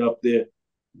State up there.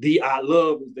 The I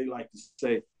love, as they like to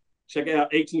say. Check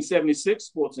out 1876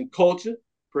 Sports and Culture.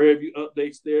 Prairie View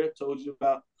updates there. Told you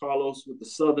about Carlos with the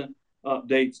Southern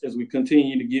updates as we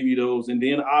continue to give you those. And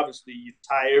then obviously you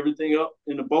tie everything up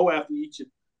in a bow after each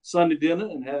Sunday dinner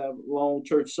and have a long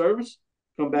church service.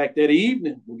 Come back that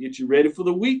evening. We'll get you ready for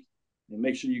the week and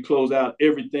make sure you close out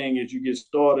everything as you get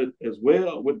started as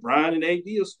well with Brian and AD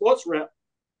of Sports Rap.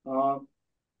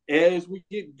 As we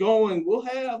get going, we'll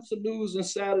have some news and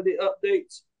Saturday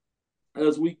updates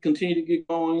as we continue to get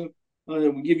going.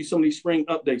 And we'll give you some of these spring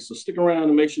updates. So stick around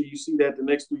and make sure you see that the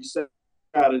next 3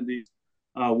 Saturdays.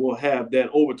 We'll have that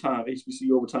overtime,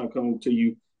 HBCU overtime, coming to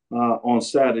you on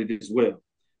Saturday as well.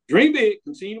 Dream big.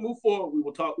 Continue to move forward. We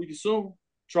will talk with you soon.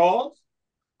 Charles?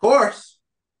 Of course.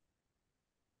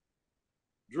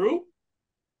 Drew?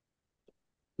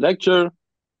 Lecture.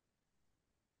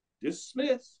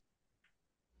 Dismiss.